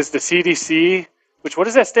 It was the CDC, which, what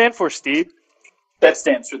does that stand for, Steve? That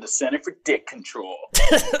stands for the Center for Dick Control.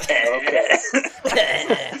 Okay.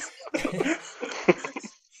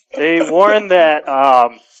 They warn that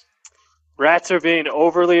rats are being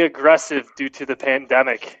overly aggressive due to the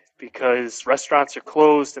pandemic because restaurants are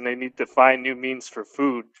closed and they need to find new means for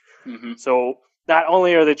food. Mm-hmm. So not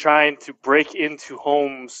only are they trying to break into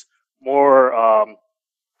homes more,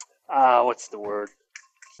 what's the word?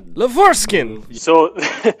 Lavorskin. So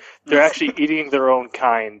they're actually eating their own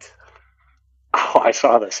kind. Oh, I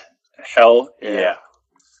saw this. Hell yeah.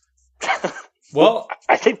 Well,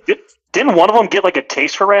 I think didn't one of them get like a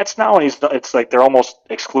taste for rats now, and it's like they're almost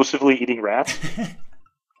exclusively eating rats.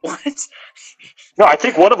 What? No, I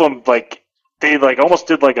think one of them they almost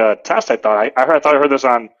did like a test. I thought I heard this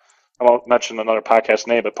on. I won't mention another podcast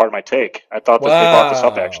name, but part of my take. I thought that they brought this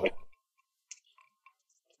up actually.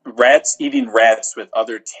 Rats eating rats with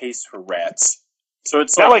other tastes for rats. So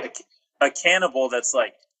it's like a cannibal that's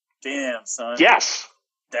like, damn, son. Yes.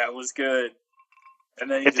 That was good. And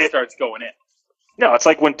then he just starts going in. No, it's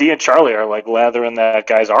like when Dee and Charlie are like lathering that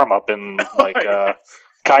guy's arm up in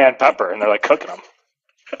cayenne pepper and they're like cooking him.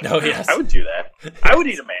 Oh, yes. I would do that. I would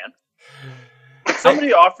eat a man. If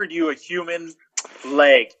somebody offered you a human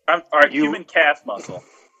leg or a human calf muscle,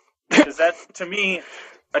 because that to me,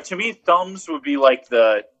 thumbs would be like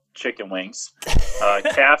the chicken wings.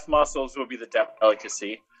 Calf muscles would be the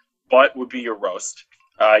delicacy. Butt would be your roast.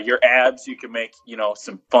 Your abs, you can make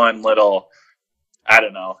some fun little, I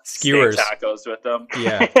don't know, skewers, steak tacos with them.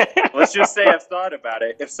 Yeah. Let's just say I've thought about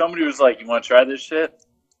it. If somebody was like, "You want to try this shit?"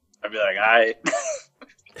 I'd be like, "All right."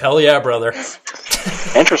 Hell yeah, brother.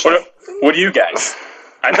 Interesting. What do you guys?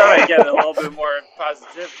 I thought I'd get a little bit more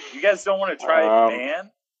positivity. You guys don't want to try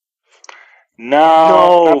man?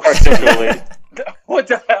 No, not particularly. What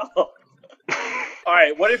the hell? All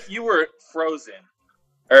right, what if you were frozen?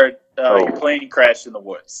 Or your plane crashed in the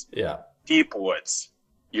woods. Yeah. Deep woods.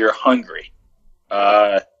 You're hungry.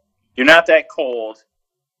 You're not that cold,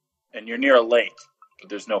 and you're near a lake, but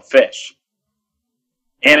there's no fish.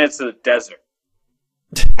 And it's a desert.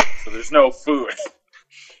 So there's no food.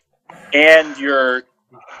 And your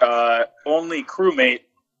only crewmate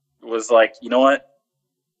was like, you know what?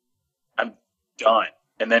 I'm done.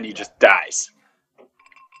 And then he just dies.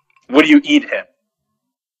 Would you eat him?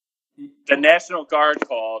 The National Guard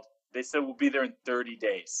called. They said we'll be there in 30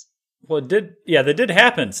 days. Well, that did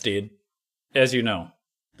happen, Steed, as you know.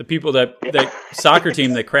 The people the soccer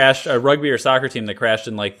team that crashed, a rugby or soccer team that crashed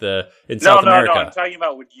in South America. No, I'm talking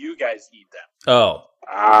about would you guys eat them? Oh.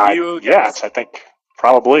 Yes, I think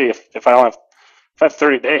probably if I have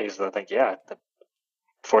 30 days, I think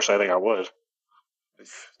Unfortunately, I think I would.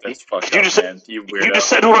 That's fucked you up, just man. You weirdo. You just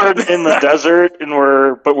said we're in the desert and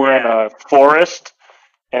we're in a forest,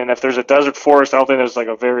 and if there's a desert forest, I don't think there's like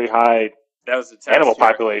a very high that was a test. animal You're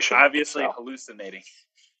population. obviously hallucinating.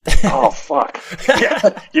 Oh fuck!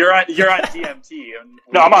 Yeah, you're on DMT.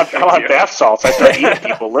 No, I'm on bath salts. I start eating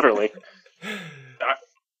people literally.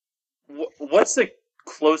 What's the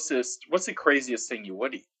craziest thing you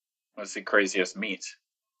would eat? What's the craziest meat?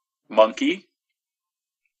 Monkey?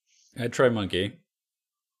 I'd try monkey.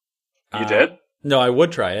 You did? No, I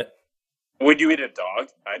would try it. Would you eat a dog?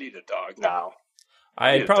 I'd eat a dog. No.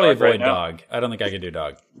 I'd probably avoid dog. I don't think I could do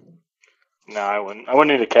dog. No, I wouldn't. I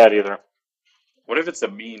wouldn't eat a cat either. What if it's a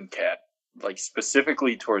mean cat? Like,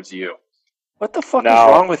 specifically towards you? What the fuck is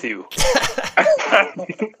wrong with you?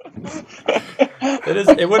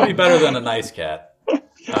 It would be better than a nice cat.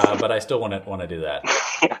 But I still wouldn't want to do that.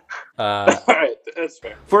 All right, that's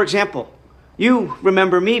fair. For example, you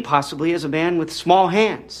remember me possibly as a man with small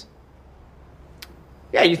hands.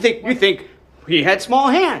 Yeah, you think he had small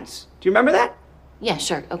hands. Do you remember that? Yeah,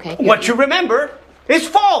 sure. Okay. What you remember is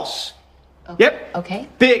false. Okay. Yep. Okay.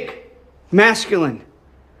 Big, masculine.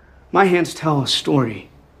 My hands tell a story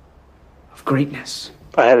of greatness.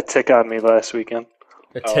 I had a tick on me last weekend.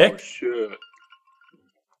 A tick? Oh, shit.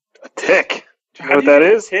 A tick? Do you know How what that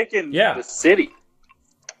is? Tick in the city.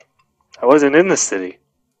 I wasn't in the city.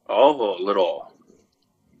 Oh, little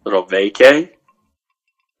vacay?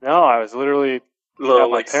 No, I was literally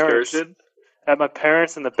Little excursion? At my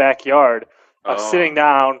parents in the backyard. I was sitting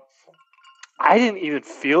down. I didn't even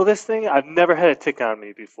feel this thing. I've never had a tick on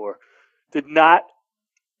me before. Did not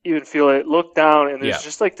even feel it. Looked down, and there's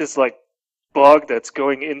just like this bug that's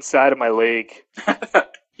going inside of my leg.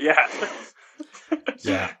 Yeah.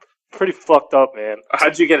 Yeah. Pretty fucked up, man.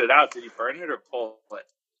 How'd you get it out? Did you burn it or pull it?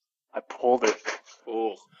 I pulled it.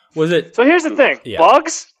 Oh. Was it? So here's the thing. Yeah.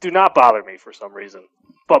 Bugs do not bother me for some reason.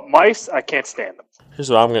 But mice, I can't stand them. Here's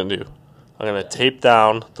what I'm going to do. I'm going to tape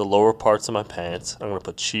down the lower parts of my pants. I'm going to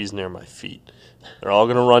put cheese near my feet. They're all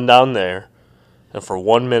going to run down there. And for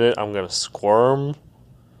 1 minute, I'm going to squirm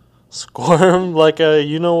like a,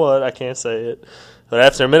 you know what, I can't say it. But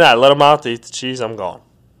after a minute, I let them out to eat the cheese, I'm gone.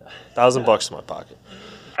 $1,000 in my pocket.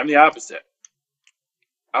 I'm the opposite.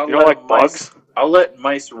 You don't like bugs? I'll let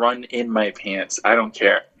mice run in my pants. I don't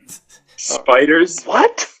care. Spiders?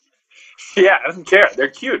 What? Yeah, I don't care. They're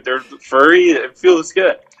cute. They're furry. It feels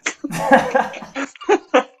good.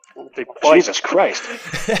 Jesus Christ.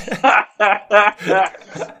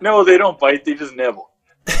 No, they don't bite. They just nibble.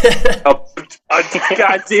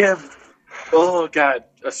 Goddamn. Oh, God.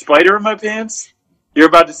 A spider in my pants? You're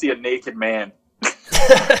about to see a naked man.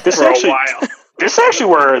 This is actually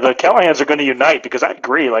where the Callahans are going to unite, because I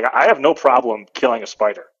agree. Like, I have no problem killing a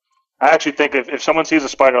spider. I actually think if someone sees a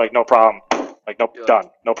spider, like, no problem. Like, no, done.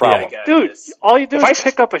 No problem. Yeah, dude, all you do is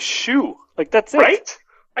pick up a shoe. Like, that's it. Right?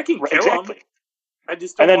 I can kill exactly. them. I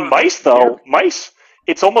just don't and then mice,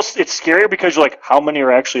 it's scarier because you're like, how many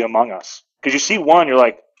are actually among us? Because you see one, you're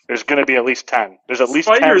like, there's going to be at least 10. There's at least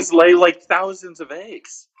 10. Spiders lay like thousands of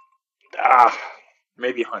eggs.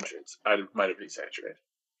 Maybe hundreds. I might have exaggerated.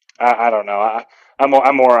 I don't know. I'm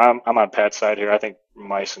on Pat's side here. I think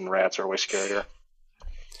mice and rats are way scarier.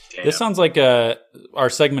 Damn. This sounds like our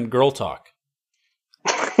segment Girl Talk.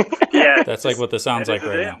 Yeah. That's like what this sounds like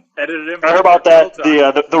right now. Edited in. I heard about that.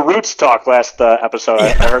 The Roots talk last episode.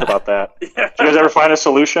 I heard about that. Yeah. Did you guys ever find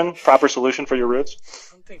a proper solution for your roots?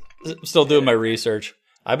 Still doing my research.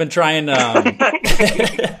 I've been trying.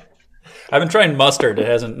 Mustard.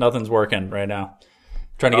 Nothing's working right now.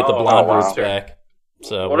 Trying to get the blonde roots back.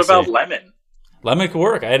 So what about lemon? Lemon could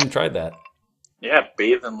work. I hadn't tried that. Yeah,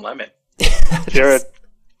 bathe in lemon. Jared,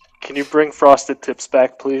 can you bring Frosted Tips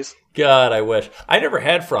back, please? God, I wish. I never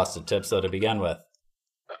had Frosted Tips, though, to begin with.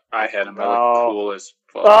 I had them. I look cool as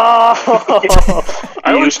fuck.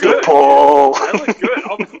 I look good. I look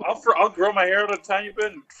good. I'll grow my hair out a tiny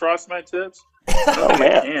bit and frost my tips. Oh,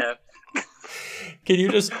 man. Yeah. Can you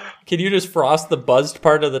just frost the buzzed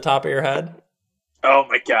part of the top of your head? Oh,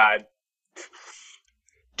 my God.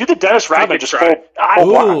 Do the Dennis Rodman just full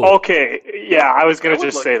block. Okay, yeah, I was going to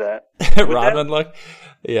just say that. Rodman look?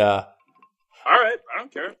 Yeah. All right, I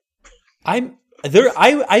don't care.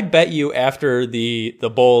 I bet you after the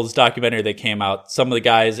Bulls documentary that came out, some of the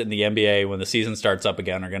guys in the NBA, when the season starts up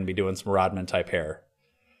again, are going to be doing some Rodman type hair.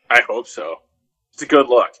 I hope so. It's a good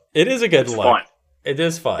look. It is a good look. Fun. It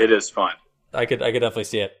is fun. It is fun. I could definitely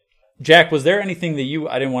see it. Jack, was there anything that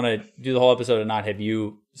I didn't want to do the whole episode and not have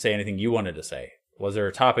you say anything you wanted to say? Was there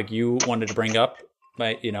a topic you wanted to bring up?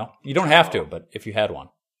 You don't have to, but if you had one.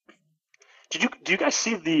 Do you guys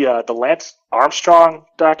see the Lance Armstrong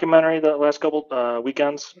documentary the last couple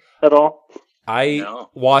weekends at all? I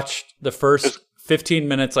watched the first 15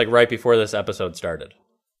 minutes like right before this episode started.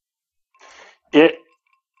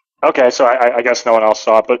 Okay, so I guess no one else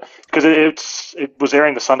saw it, but because it was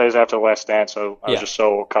airing the Sundays after The Last Dance, so I was just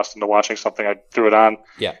so accustomed to watching something, I threw it on.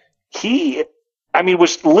 Yeah. He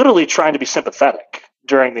was literally trying to be sympathetic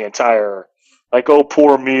during the entire, like, oh,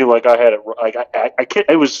 poor me, like I had it, like I can't,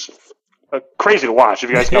 it was crazy to watch if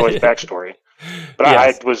you guys know his backstory. But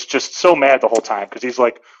yes. I was just so mad the whole time because he's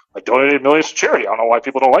like, I donated millions to charity. I don't know why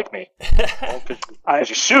people don't like me. Because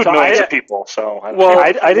you sued millions of people. So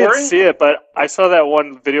I didn't see it, but I saw that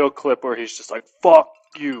one video clip where he's just like, fuck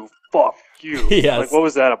you. Yes. Like, what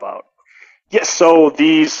was that about? Yeah, so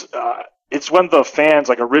these, it's when the fans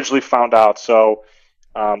like originally found out. So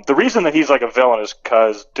the reason that he's like a villain is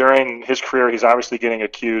because during his career, he's obviously getting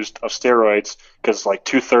accused of steroids because like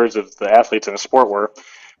 2/3 of the athletes in the sport were.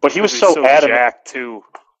 But he was so adamant. Jacked too.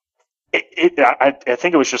 I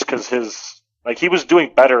think it was just because he was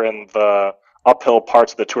doing better in the uphill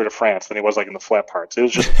parts of the Tour de France than he was like in the flat parts. He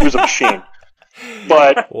was a machine.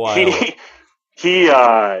 But he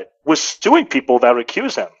was suing people that would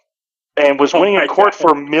accuse him and was winning in court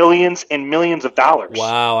for millions and millions of dollars.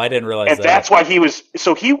 Wow, I didn't realize that. And that's why he was.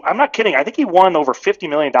 So I'm not kidding. I think he won over $50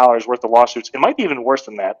 million worth of lawsuits. It might be even worse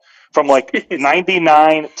than that. From like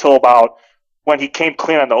 99 till about when he came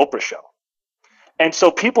clean on the Oprah show. And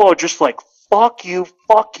so people are just like, fuck you.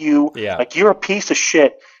 Yeah. Like, you're a piece of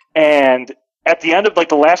shit. And at the end of like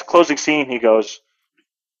the last closing scene, he goes,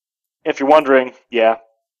 if you're wondering, yeah,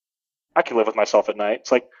 I can live with myself at night.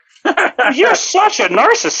 It's like, you're such a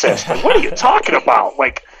narcissist. Like, what are you talking about?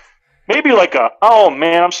 Like, maybe like oh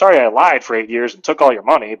man, I'm sorry I lied for 8 years and took all your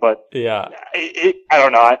money. But yeah, I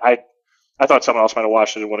don't know. I thought someone else might have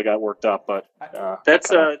watched it and would have got worked up. But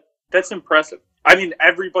that's impressive. I mean,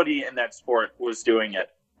 everybody in that sport was doing it.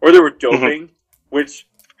 Or they were doping, which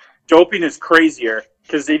doping is crazier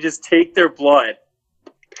because they just take their blood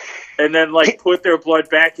and then, like, put their blood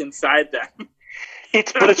back inside them.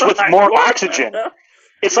 But it's with more oxygen.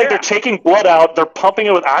 It's like they're taking blood out, they're pumping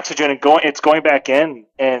it with oxygen, and it's going back in.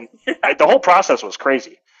 And the whole process was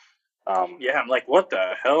crazy. I'm like, what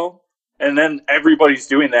the hell? And then everybody's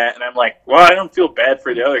doing that, and I'm like, well, I don't feel bad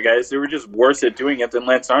for the other guys. They were just worse at doing it than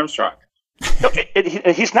Lance Armstrong.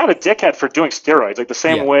 He's not a dickhead for doing steroids, like the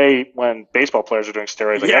same way when baseball players are doing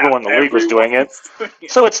steroids, like everyone in the league was doing it.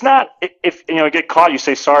 So it's not, if you get caught, you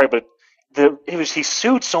say sorry, but he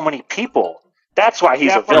sued so many people. That's why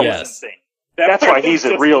he's a villain. Yes. That's why he's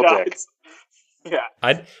a real dick.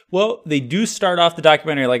 Yeah. Well, they do start off the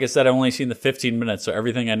documentary. Like I said, I've only seen the 15 minutes, so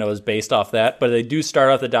everything I know is based off that. But they do start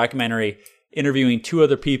off the documentary interviewing two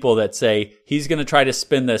other people that say he's going to try to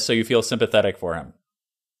spin this so you feel sympathetic for him.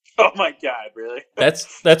 Oh my God! Really?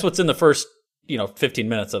 That's what's in the first 15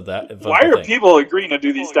 minutes of that. Why are people agreeing to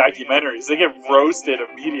do these documentaries? They get roasted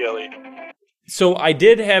immediately. So I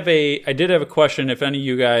did have a question. If any of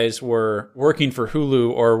you guys were working for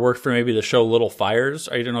Hulu or worked for maybe the show Little Fires,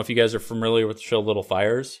 I don't know if you guys are familiar with the show Little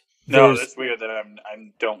Fires. No, that's weird that I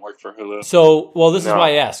don't work for Hulu. So, well, this is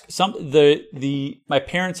why I ask. My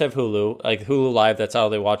parents have Hulu, like Hulu Live. That's how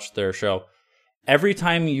they watch their show. Every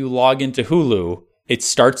time you log into Hulu, it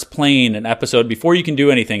starts playing an episode before you can do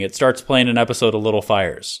anything. It starts playing an episode of Little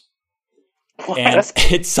Fires, and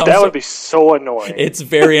that would be so annoying. It's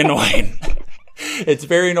very annoying. It's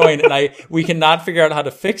very annoying, and we cannot figure out how to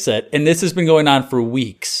fix it. And this has been going on for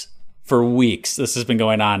weeks. For weeks, this has been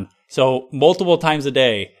going on. So multiple times a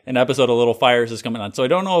day, an episode of Little Fires is coming on. So I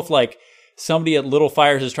don't know if like somebody at Little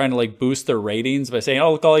Fires is trying to like boost their ratings by saying,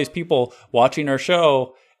 "Oh, look, all these people watching our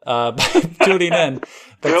show, tuning in."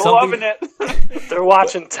 But they're loving it. They're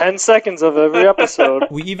watching 10 seconds of every episode.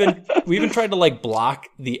 We even tried to like block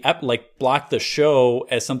the show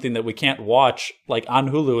as something that we can't watch like on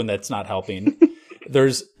Hulu, and that's not helping.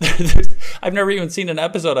 There's I've never even seen an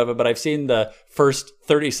episode of it, but I've seen the first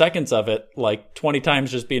 30 seconds of it like 20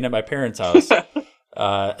 times just being at my parents' house.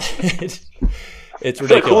 It's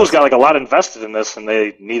ridiculous. Hulu's got like a lot invested in this, and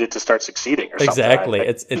they needed to start succeeding. Or exactly,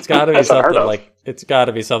 something. It's got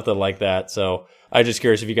to be something like that. So I'm just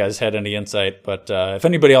curious if you guys had any insight. But if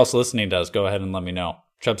anybody else listening does, go ahead and let me know.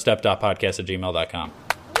 chubstep.podcast@gmail.com.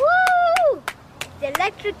 Woo! It's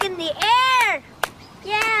electric in the air.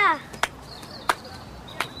 Yeah.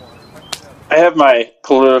 I have my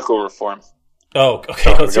political reform. Oh,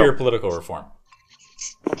 okay. Let's hear your political reform.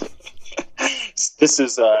 This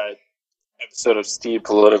is episode of Steve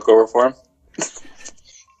Political Reform.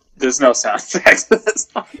 There's no sound effects to this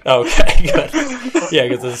one. Okay, good. Yeah,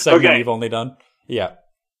 because it's a segment you've only done. Yeah.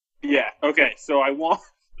 Yeah, okay. So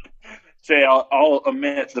Jay, I'll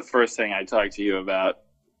omit the first thing I talked to you about.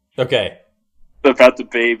 Okay. About the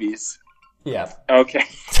babies. Yeah. Okay.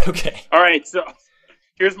 Okay. All right, so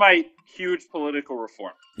here's my huge political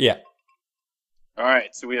reform. Yeah. All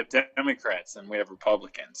right, so we have Democrats and we have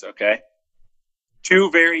Republicans, okay?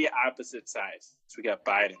 Two very opposite sides. So we got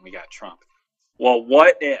Biden, we got Trump. Well,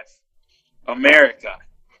 what if America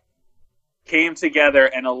came together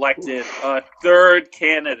and elected a third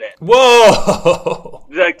candidate? Whoa!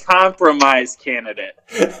 The compromise candidate.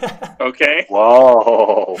 Okay?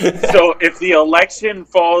 Whoa. So if the election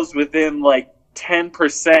falls within like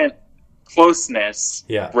 10% closeness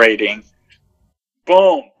rating,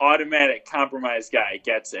 boom, automatic compromise guy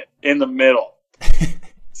gets it in the middle.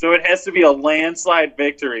 So it has to be a landslide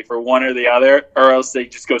victory for one or the other, or else they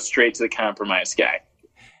just go straight to the compromise guy.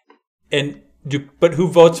 But who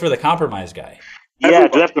votes for the compromise guy? Yeah,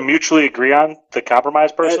 do they have to mutually agree on the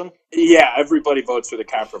compromise person? Yeah, everybody votes for the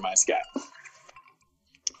compromise guy.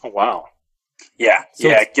 Oh, wow. Yeah, So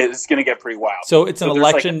it's going to get pretty wild. So it's an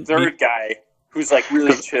election. Like a third guy who's like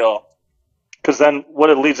really chill. Because then what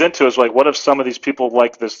it leads into is like, what if some of these people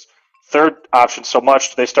like this third option so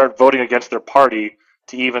much they start voting against their party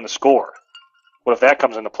to even the score? What if that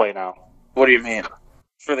comes into play now? What do you mean?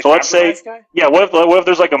 For the So let's say, guy? yeah, what if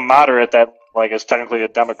there's like a moderate that like is technically a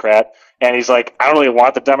Democrat, and he's like, I don't really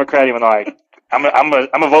want the Democrat, even though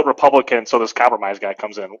I'm a vote Republican, so this compromise guy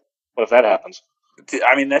comes in. What if that happens?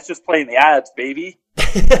 I mean, that's just playing the odds, baby.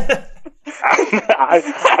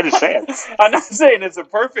 I'm just saying. I'm not saying it's a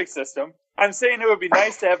perfect system. I'm saying it would be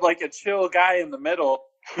nice to have like a chill guy in the middle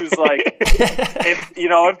who's like, if the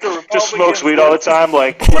Republicans Just smokes weed all the time,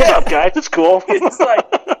 like, what's up, guys? It's cool. It's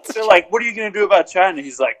like, they're like, what are you going to do about China?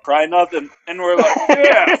 He's like, probably nothing. And we're like,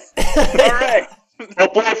 yeah, all right.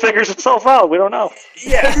 Hopefully it figures itself out. We don't know.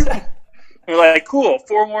 Yeah. We're like, cool,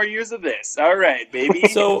 4 more years of this. All right, baby.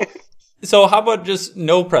 So how about just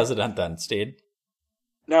no president then, Steed?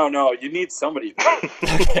 No, you need somebody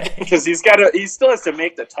because he still has to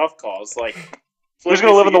make the tough calls. Like, who's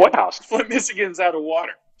going to live in the White House? Flint, Michigan's out of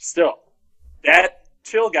water. Still, that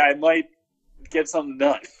chill guy might get something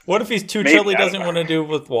done. What if he's too chill? He doesn't want to do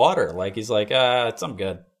with water. Like he's like, I'm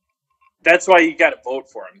good. That's why you got to vote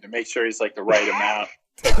for him to make sure he's like the right amount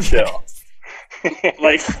of chill.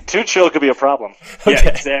 Like too chill could be a problem. Yeah,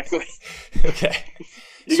 exactly. Okay.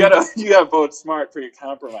 You gotta vote smart for your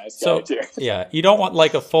compromise guy too. Yeah, you don't want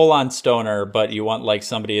like a full-on stoner, but you want like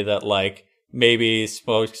somebody that like maybe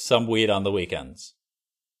smokes some weed on the weekends.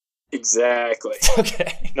 Exactly.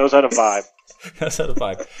 Okay. Knows how to vibe.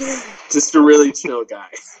 Just a really chill guy.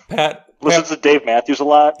 Pat listens to Dave Matthews a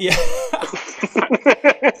lot. Yeah.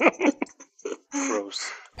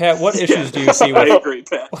 Gross. Pat, what issues do you see with? I agree,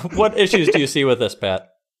 Pat. What issues do you see with this, Pat?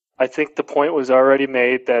 I think the point was already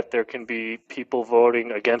made that there can be people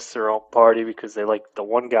voting against their own party because they like the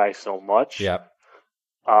one guy so much. Yeah.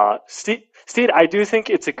 Steve, I do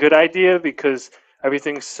think it's a good idea because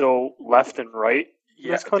everything's so left and right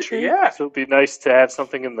in this country. Yeah. So it'd be nice to have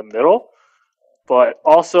something in the middle. But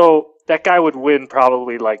also, that guy would win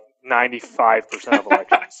probably like 95% of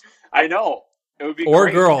elections. I know. It would be or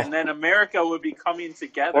great. Girl. And then America would be coming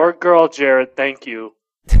together. Or girl, Jared, thank you.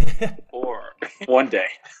 Or one day.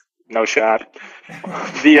 No shot.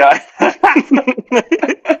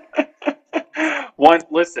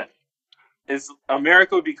 Listen, is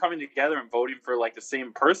America would be coming together and voting for like the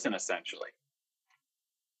same person essentially.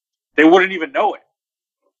 They wouldn't even know it.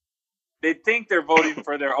 They'd think they're voting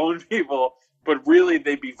for their own people, but really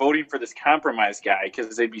they'd be voting for this compromise guy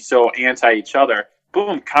because they'd be so anti each other.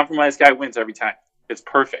 Boom, compromise guy wins every time. It's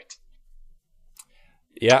perfect.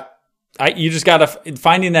 Yeah. You just gotta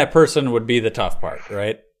finding that person would be the tough part,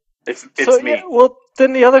 right? It's so, me. Yeah, well,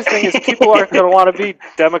 then the other thing is people aren't going to want to be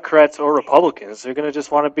Democrats or Republicans. They're going to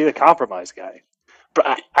just want to be the compromise guy. But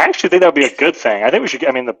I actually think that would be a good thing. I think we should.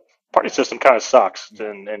 I mean, the party system kind of sucks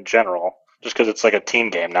in general, just because it's like a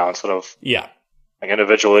team game now instead of like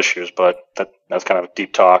individual issues. But that's kind of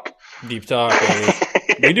deep talk. Deep talk.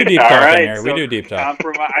 We do deep talk in here. So we do deep talk.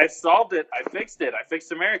 I solved it. I fixed it. I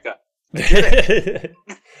fixed America.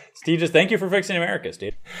 Steve, just thank you for fixing America,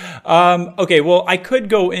 Steve. Okay, well, I could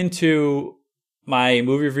go into my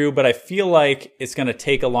movie review, but I feel like it's going to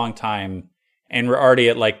take a long time, and we're already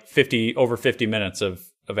at like over 50 minutes of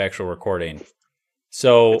actual recording.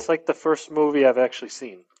 So it's like the first movie I've actually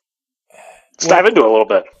seen. Let's dive into it a little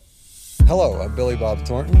bit. Hello, I'm Billy Bob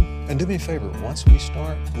Thornton, and do me a favor, once we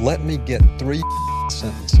start, let me get 3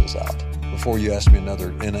 sentences out before you ask me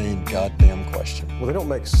another inane goddamn question. Well, they don't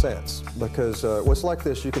make sense because what's like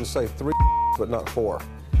this, you can say 3 but not 4.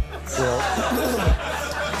 You know?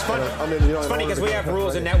 It's funny. It's funny because we have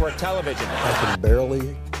rules in network television. I can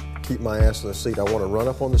barely keep my ass in the seat. I want to run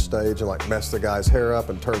up on the stage and like mess the guy's hair up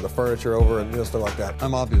and turn the furniture over and stuff like that.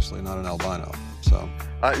 I'm obviously not an albino, so.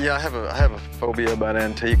 Yeah, I have a phobia about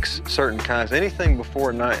antiques, certain kinds. Anything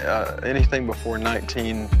before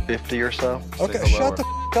 1950 or so. Okay, shut the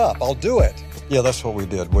up. I'll do it. Yeah, that's what we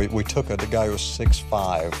did. We took the guy who was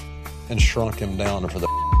 6'5" and shrunk him down for the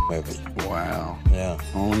movie. Wow. Yeah.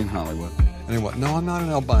 Only in Hollywood. Anyway, no, I'm not an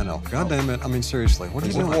albino. God damn it. I mean, seriously. What are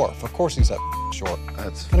you doing? He's a dwarf. Of course he's that short.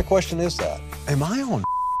 What kind of question is that? Am I on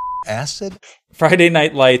acid? Friday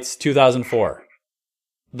Night Lights 2004.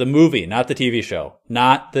 The movie, not the TV show.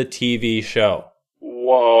 Not the TV show.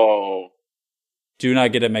 Whoa. Do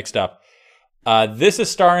not get it mixed up. This is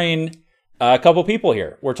starring a couple people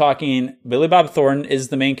here. We're talking Billy Bob Thornton is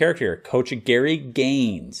the main character here. Coach Gary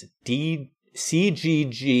Gaines,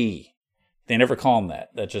 CGG. They never call him that.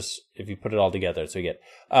 That just, if you put it all together, that's what you get.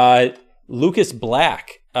 Lucas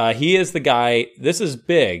Black. He is the guy. This is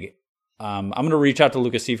big. I'm going to reach out to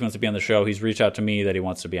Lucas, see if he wants to be on the show. He's reached out to me that he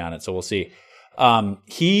wants to be on it, so we'll see.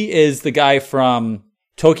 He is the guy from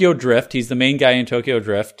Tokyo Drift. He's the main guy in Tokyo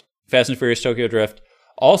Drift. Fast and Furious Tokyo Drift.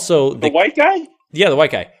 Also, the white guy? Yeah, the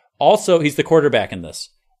white guy. Also, he's the quarterback in this.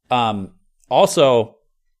 Also,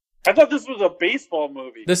 I thought this was a baseball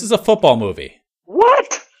movie. This is a football movie.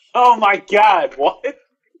 What? Oh my God, what?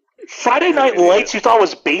 Friday Night Lights you thought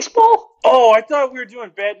was baseball? Oh, I thought we were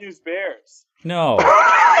doing Bad News Bears. No.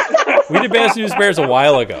 We did Bad News Bears a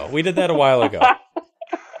while ago. We did that a while ago.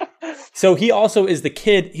 So he also is the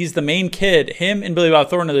kid. He's the main kid. Him and Billy Bob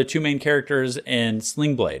Thornton are the two main characters in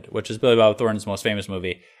Sling Blade, which is Billy Bob Thornton's most famous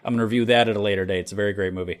movie. I'm going to review that at a later date. It's a very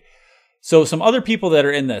great movie. So some other people that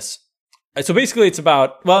are in this. So basically it's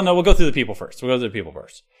about, well, no, we'll go through the people first. Who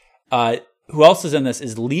else is in this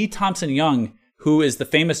is Lee Thompson Young, who is the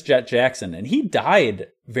famous Jet Jackson. And he died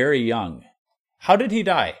very young. How did he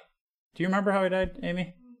die? Do you remember how he died,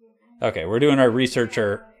 Amy? Okay, we're doing our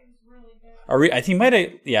researcher. I think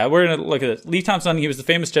we're going to look at this. Lee Thompson, he was the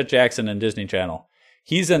famous Jet Jackson in Disney Channel.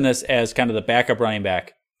 He's in this as kind of the backup running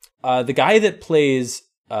back. The guy that plays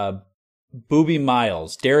Booby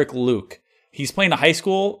Miles, Derek Luke, he's playing a high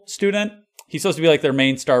school student. He's supposed to be like their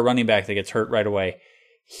main star running back that gets hurt right away.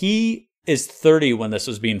 He is 30 when this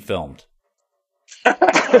was being filmed.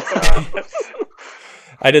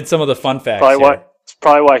 I did some of the fun facts here. It's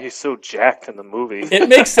probably why he's so jacked in the movie. It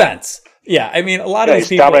makes sense. Yeah, I mean, a lot of these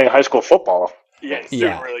people... He's dominating high school football. Yeah, he's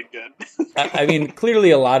doing really good. I mean,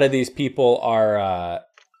 clearly a lot of these people are...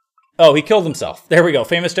 he killed himself. There we go.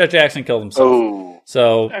 Famous Jet Jackson killed himself. Oh.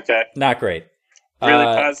 So, okay. Not great. Really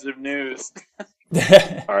positive news.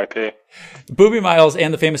 R.I.P. Booby Miles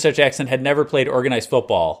and the famous Jet Jackson had never played organized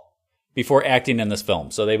football before acting in this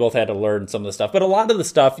film. So they both had to learn some of the stuff. But a lot of the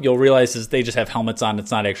stuff, you'll realize, is they just have helmets on.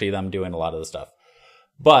 It's not actually them doing a lot of the stuff.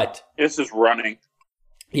 But... it's just running.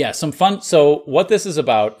 Yeah, some fun. So what this is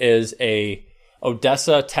about is a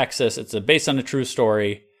Odessa, Texas. It's based on a true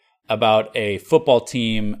story about a football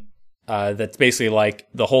team that's basically like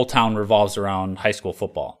the whole town revolves around high school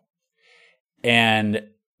football. And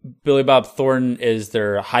Billy Bob Thornton is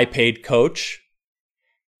their high-paid coach.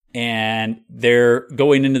 And they're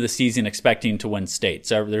going into the season expecting to win state.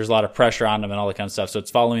 So there's a lot of pressure on them and all that kind of stuff. So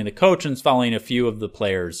it's following the coach and it's following a few of the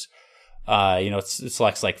players. It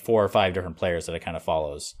selects like 4 or 5 different players that it kind of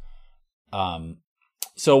follows.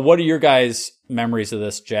 So what are your guys' memories of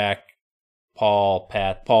this, Jack, Paul,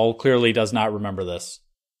 Pat? Paul clearly does not remember this.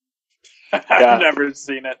 I've never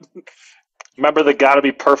seen it. Remember the gotta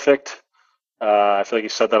be perfect? I feel like you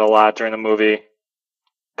said that a lot during the movie.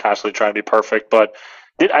 Constantly trying to be perfect. But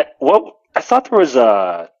I thought there was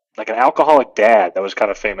like an alcoholic dad that was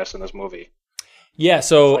kind of famous in this movie. Yeah,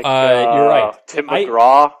 so you're right. Tim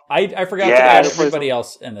McGraw. I forgot to add everybody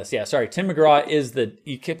else in this. Yeah, sorry. Tim McGraw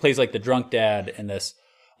he plays like the drunk dad in this.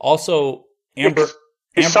 Also, Amber.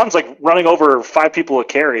 His son's like running over 5 people to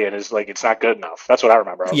carry and is like, it's not good enough. That's what I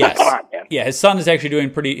remember. I was like, come on, man. Yeah, his son is actually doing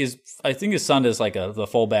I think his son is like the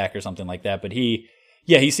fullback or something like that. But he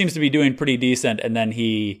seems to be doing pretty decent. And then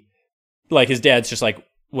his dad's just like,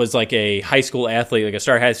 was like a high school athlete, like a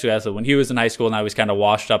star high school athlete when he was in high school. Now he's kind of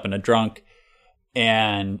washed up and a drunk.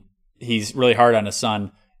 And he's really hard on his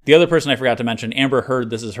son. The other person I forgot to mention, Amber Heard,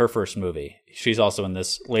 this is her first movie. She's also in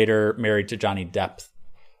this, later married to Johnny Depp.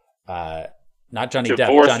 Not Johnny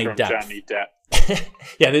Depp, Johnny Depp. Johnny Depp.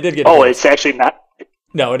 Yeah, they did get divorced. It's actually not...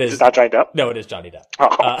 No, it is. It's not Johnny Depp? No, it is Johnny Depp.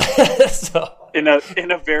 Oh. So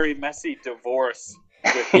in a very messy divorce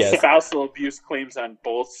with spousal abuse claims on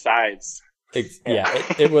both sides.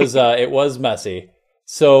 It was messy.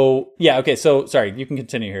 So, yeah, okay, so, sorry, you can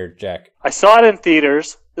continue here, Jack. I saw it in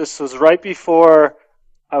theaters. This was right before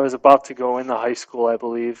I was about to go into high school, I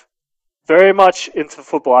believe. very much into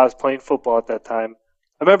football. I was playing football at that time.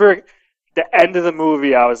 I remember the end of the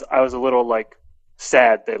movie. I was a little like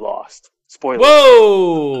sad they lost. Spoiler.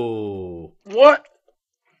 Whoa! What?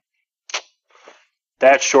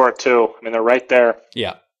 That's short too. I mean, they're right there.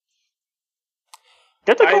 Yeah.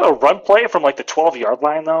 Did they go a run play from like the 12-yard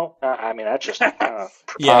line though? I mean, that's just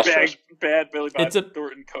Yeah. Bad Billy Bob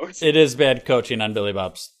Thornton coach. It is bad coaching on Billy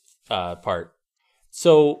Bob's part.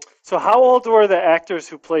 So how old were the actors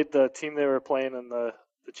who played the team they were playing in the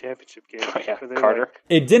championship game? Carter.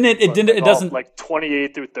 It doesn't like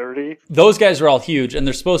 28 through 30. Those guys are all huge, and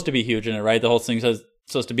they're supposed to be huge in it, right? The whole thing's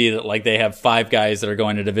supposed to be that like they have 5 guys that are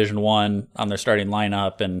going to Division I on their starting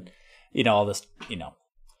lineup, and all this.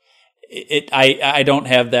 I don't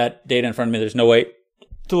have that data in front of me. There's no way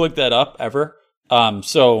to look that up ever.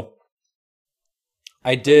 So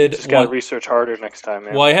I did. Just got to research harder next time,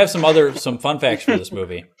 man. Well, I have some fun facts for this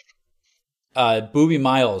movie. Boobie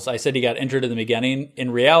Miles, I said he got injured in the beginning.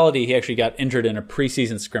 In reality, he actually got injured in a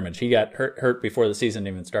preseason scrimmage. He got hurt before the season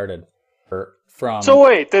even started. So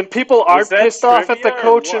wait, then people aren't pissed off at the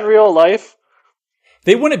coach in real life?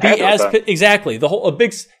 They wouldn't be as exactly the whole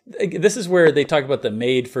This is where they talk about the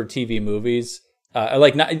made for TV movies,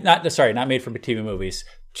 not made for TV movies.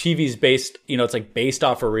 TV's based, it's like based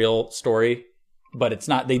off a real story, but it's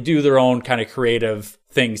not. They do their own kind of creative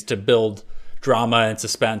things to build drama and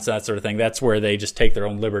suspense, that sort of thing. That's where they just take their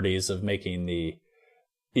own liberties of making the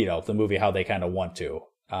movie how they kind of want to.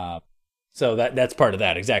 So that's part of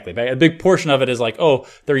that, exactly. A big portion of it is like, oh,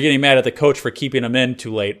 they're getting mad at the coach for keeping them in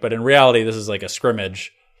too late, but in reality, this is like a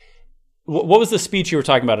scrimmage. What was the speech you were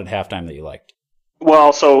talking about at halftime that you liked?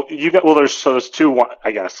 Well, there's two,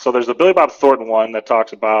 I guess. So there's the Billy Bob Thornton one that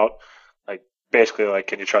talks about like basically like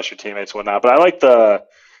can you trust your teammates and whatnot. But I like the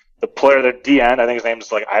player, the DN. I think his name is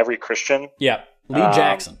like Ivory Christian. Yeah, Lee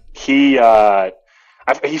Jackson. He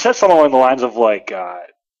said something along the lines of like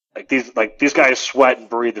these guys sweat and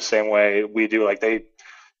breathe the same way we do. Like they're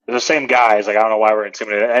the same guys. Like I don't know why we're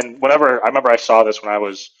intimidated. And I remember I saw this when I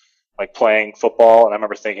was like playing football, and I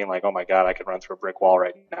remember thinking like, oh my god, I could run through a brick wall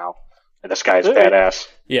right now. And this guy's badass.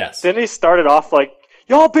 Yes. Then he started off like,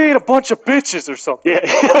 y'all being a bunch of bitches or something.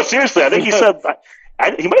 Yeah, seriously. I think he said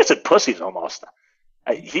he might have said pussies almost.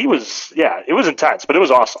 It was intense, but it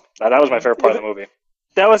was awesome. That was my favorite part of the movie.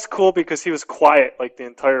 That was cool because he was quiet like the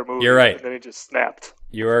entire movie. You're right. And then he just snapped.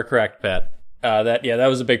 You are correct, Pat. That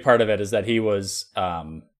was a big part of it, is that he was,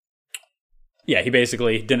 he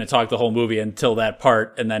basically didn't talk the whole movie until that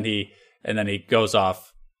part, and then he goes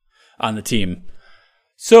off on the team.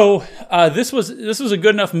 So this was a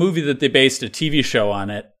good enough movie that they based a TV show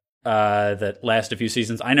on it that lasted a few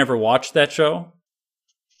seasons. I never watched that show.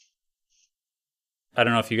 I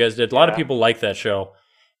don't know if you guys did. A lot of people like that show.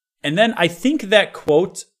 And then I think that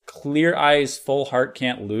quote, "Clear eyes, full heart,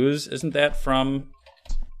 can't lose," isn't that from...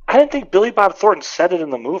 I didn't think Billy Bob Thornton said it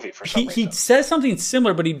in the movie for some reason. He says something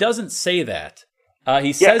similar, but he doesn't say that.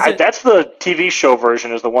 He says that's the TV show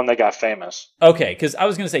version is the one that got famous. Okay, because I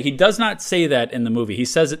was going to say, he does not say that in the movie. He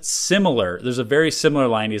says it's similar. There's a very similar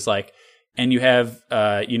line. He's like, and you have,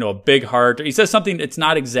 a big heart. He says something, it's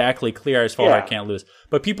not exactly clear eyes, full heart, can't lose.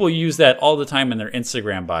 But people use that all the time in their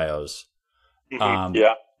Instagram bios. Mm-hmm.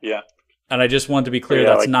 Yeah. And I just want to be clear,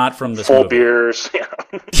 that's like not from this full movie. Beers. Yeah.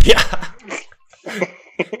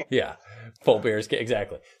 Yeah. Full beers,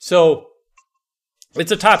 exactly. So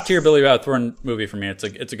it's a top tier Billy Bob Thornton movie for me. It's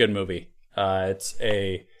a good movie. It's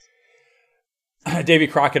a Davy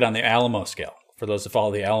Crockett on the Alamo scale. For those that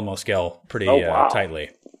follow the Alamo scale pretty tightly.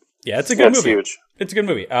 Yeah, it's a good movie. Huge. It's a good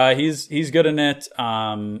movie. He's good in it. He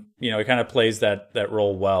kind of plays that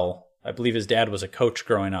role well. I believe his dad was a coach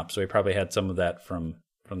growing up, so he probably had some of that from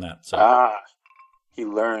that. So he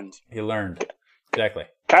learned. Exactly.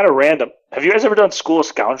 Kind of random. Have you guys ever done School of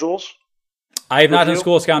Scoundrels? I have not done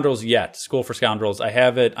School of Scoundrels yet. School for Scoundrels. I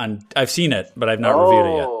have it on. I've seen it, but I've not reviewed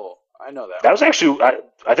it yet. I know that. That was actually. I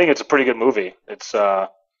think it's a pretty good movie. It's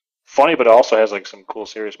funny, but it also has like some cool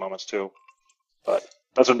serious moments too. But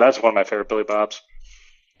that's one of my favorite Billy Bobs.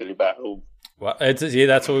 Billy Bob. Well, that's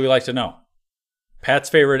what we like to know. Pat's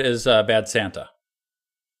favorite is Bad Santa.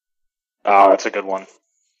 Oh, that's a good one.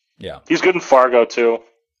 Yeah, he's good in Fargo too.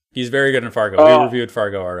 He's very good in Fargo. We reviewed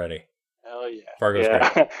Fargo already. Hell yeah. Fargo's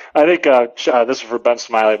great. I think this is for Ben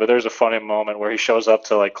Smiley, but there's a funny moment where he shows up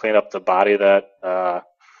to like clean up the body that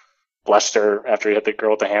Lester after he hit the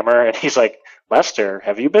girl with the hammer, and he's like, "Lester,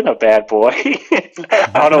 have you been a bad boy?" I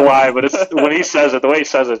don't know why, but it's when he says it, the way he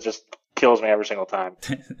says it just kills me every single time.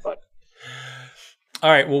 But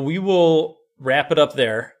all right, well, we will wrap it up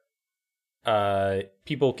there.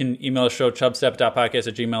 People can email the show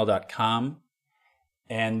chubstep.podcast@gmail.com.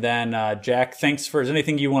 And then, Jack, thanks for... Is there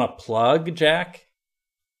anything you want to plug, Jack?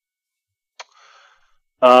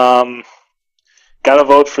 Got to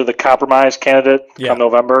vote for the compromise candidate come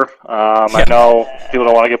November. I know people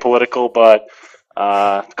don't want to get political, but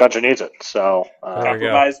the country needs it. So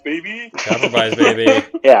compromise, baby. Compromise, baby.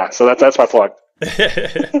 Yeah, so that's my plug.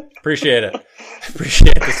 Appreciate it.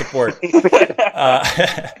 Appreciate the support.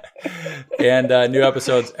 And new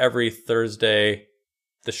episodes every Thursday.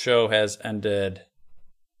 The show has ended.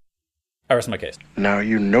 I rest my case. Now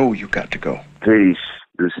you know you got to go. Peace.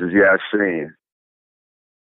 This is Yasin.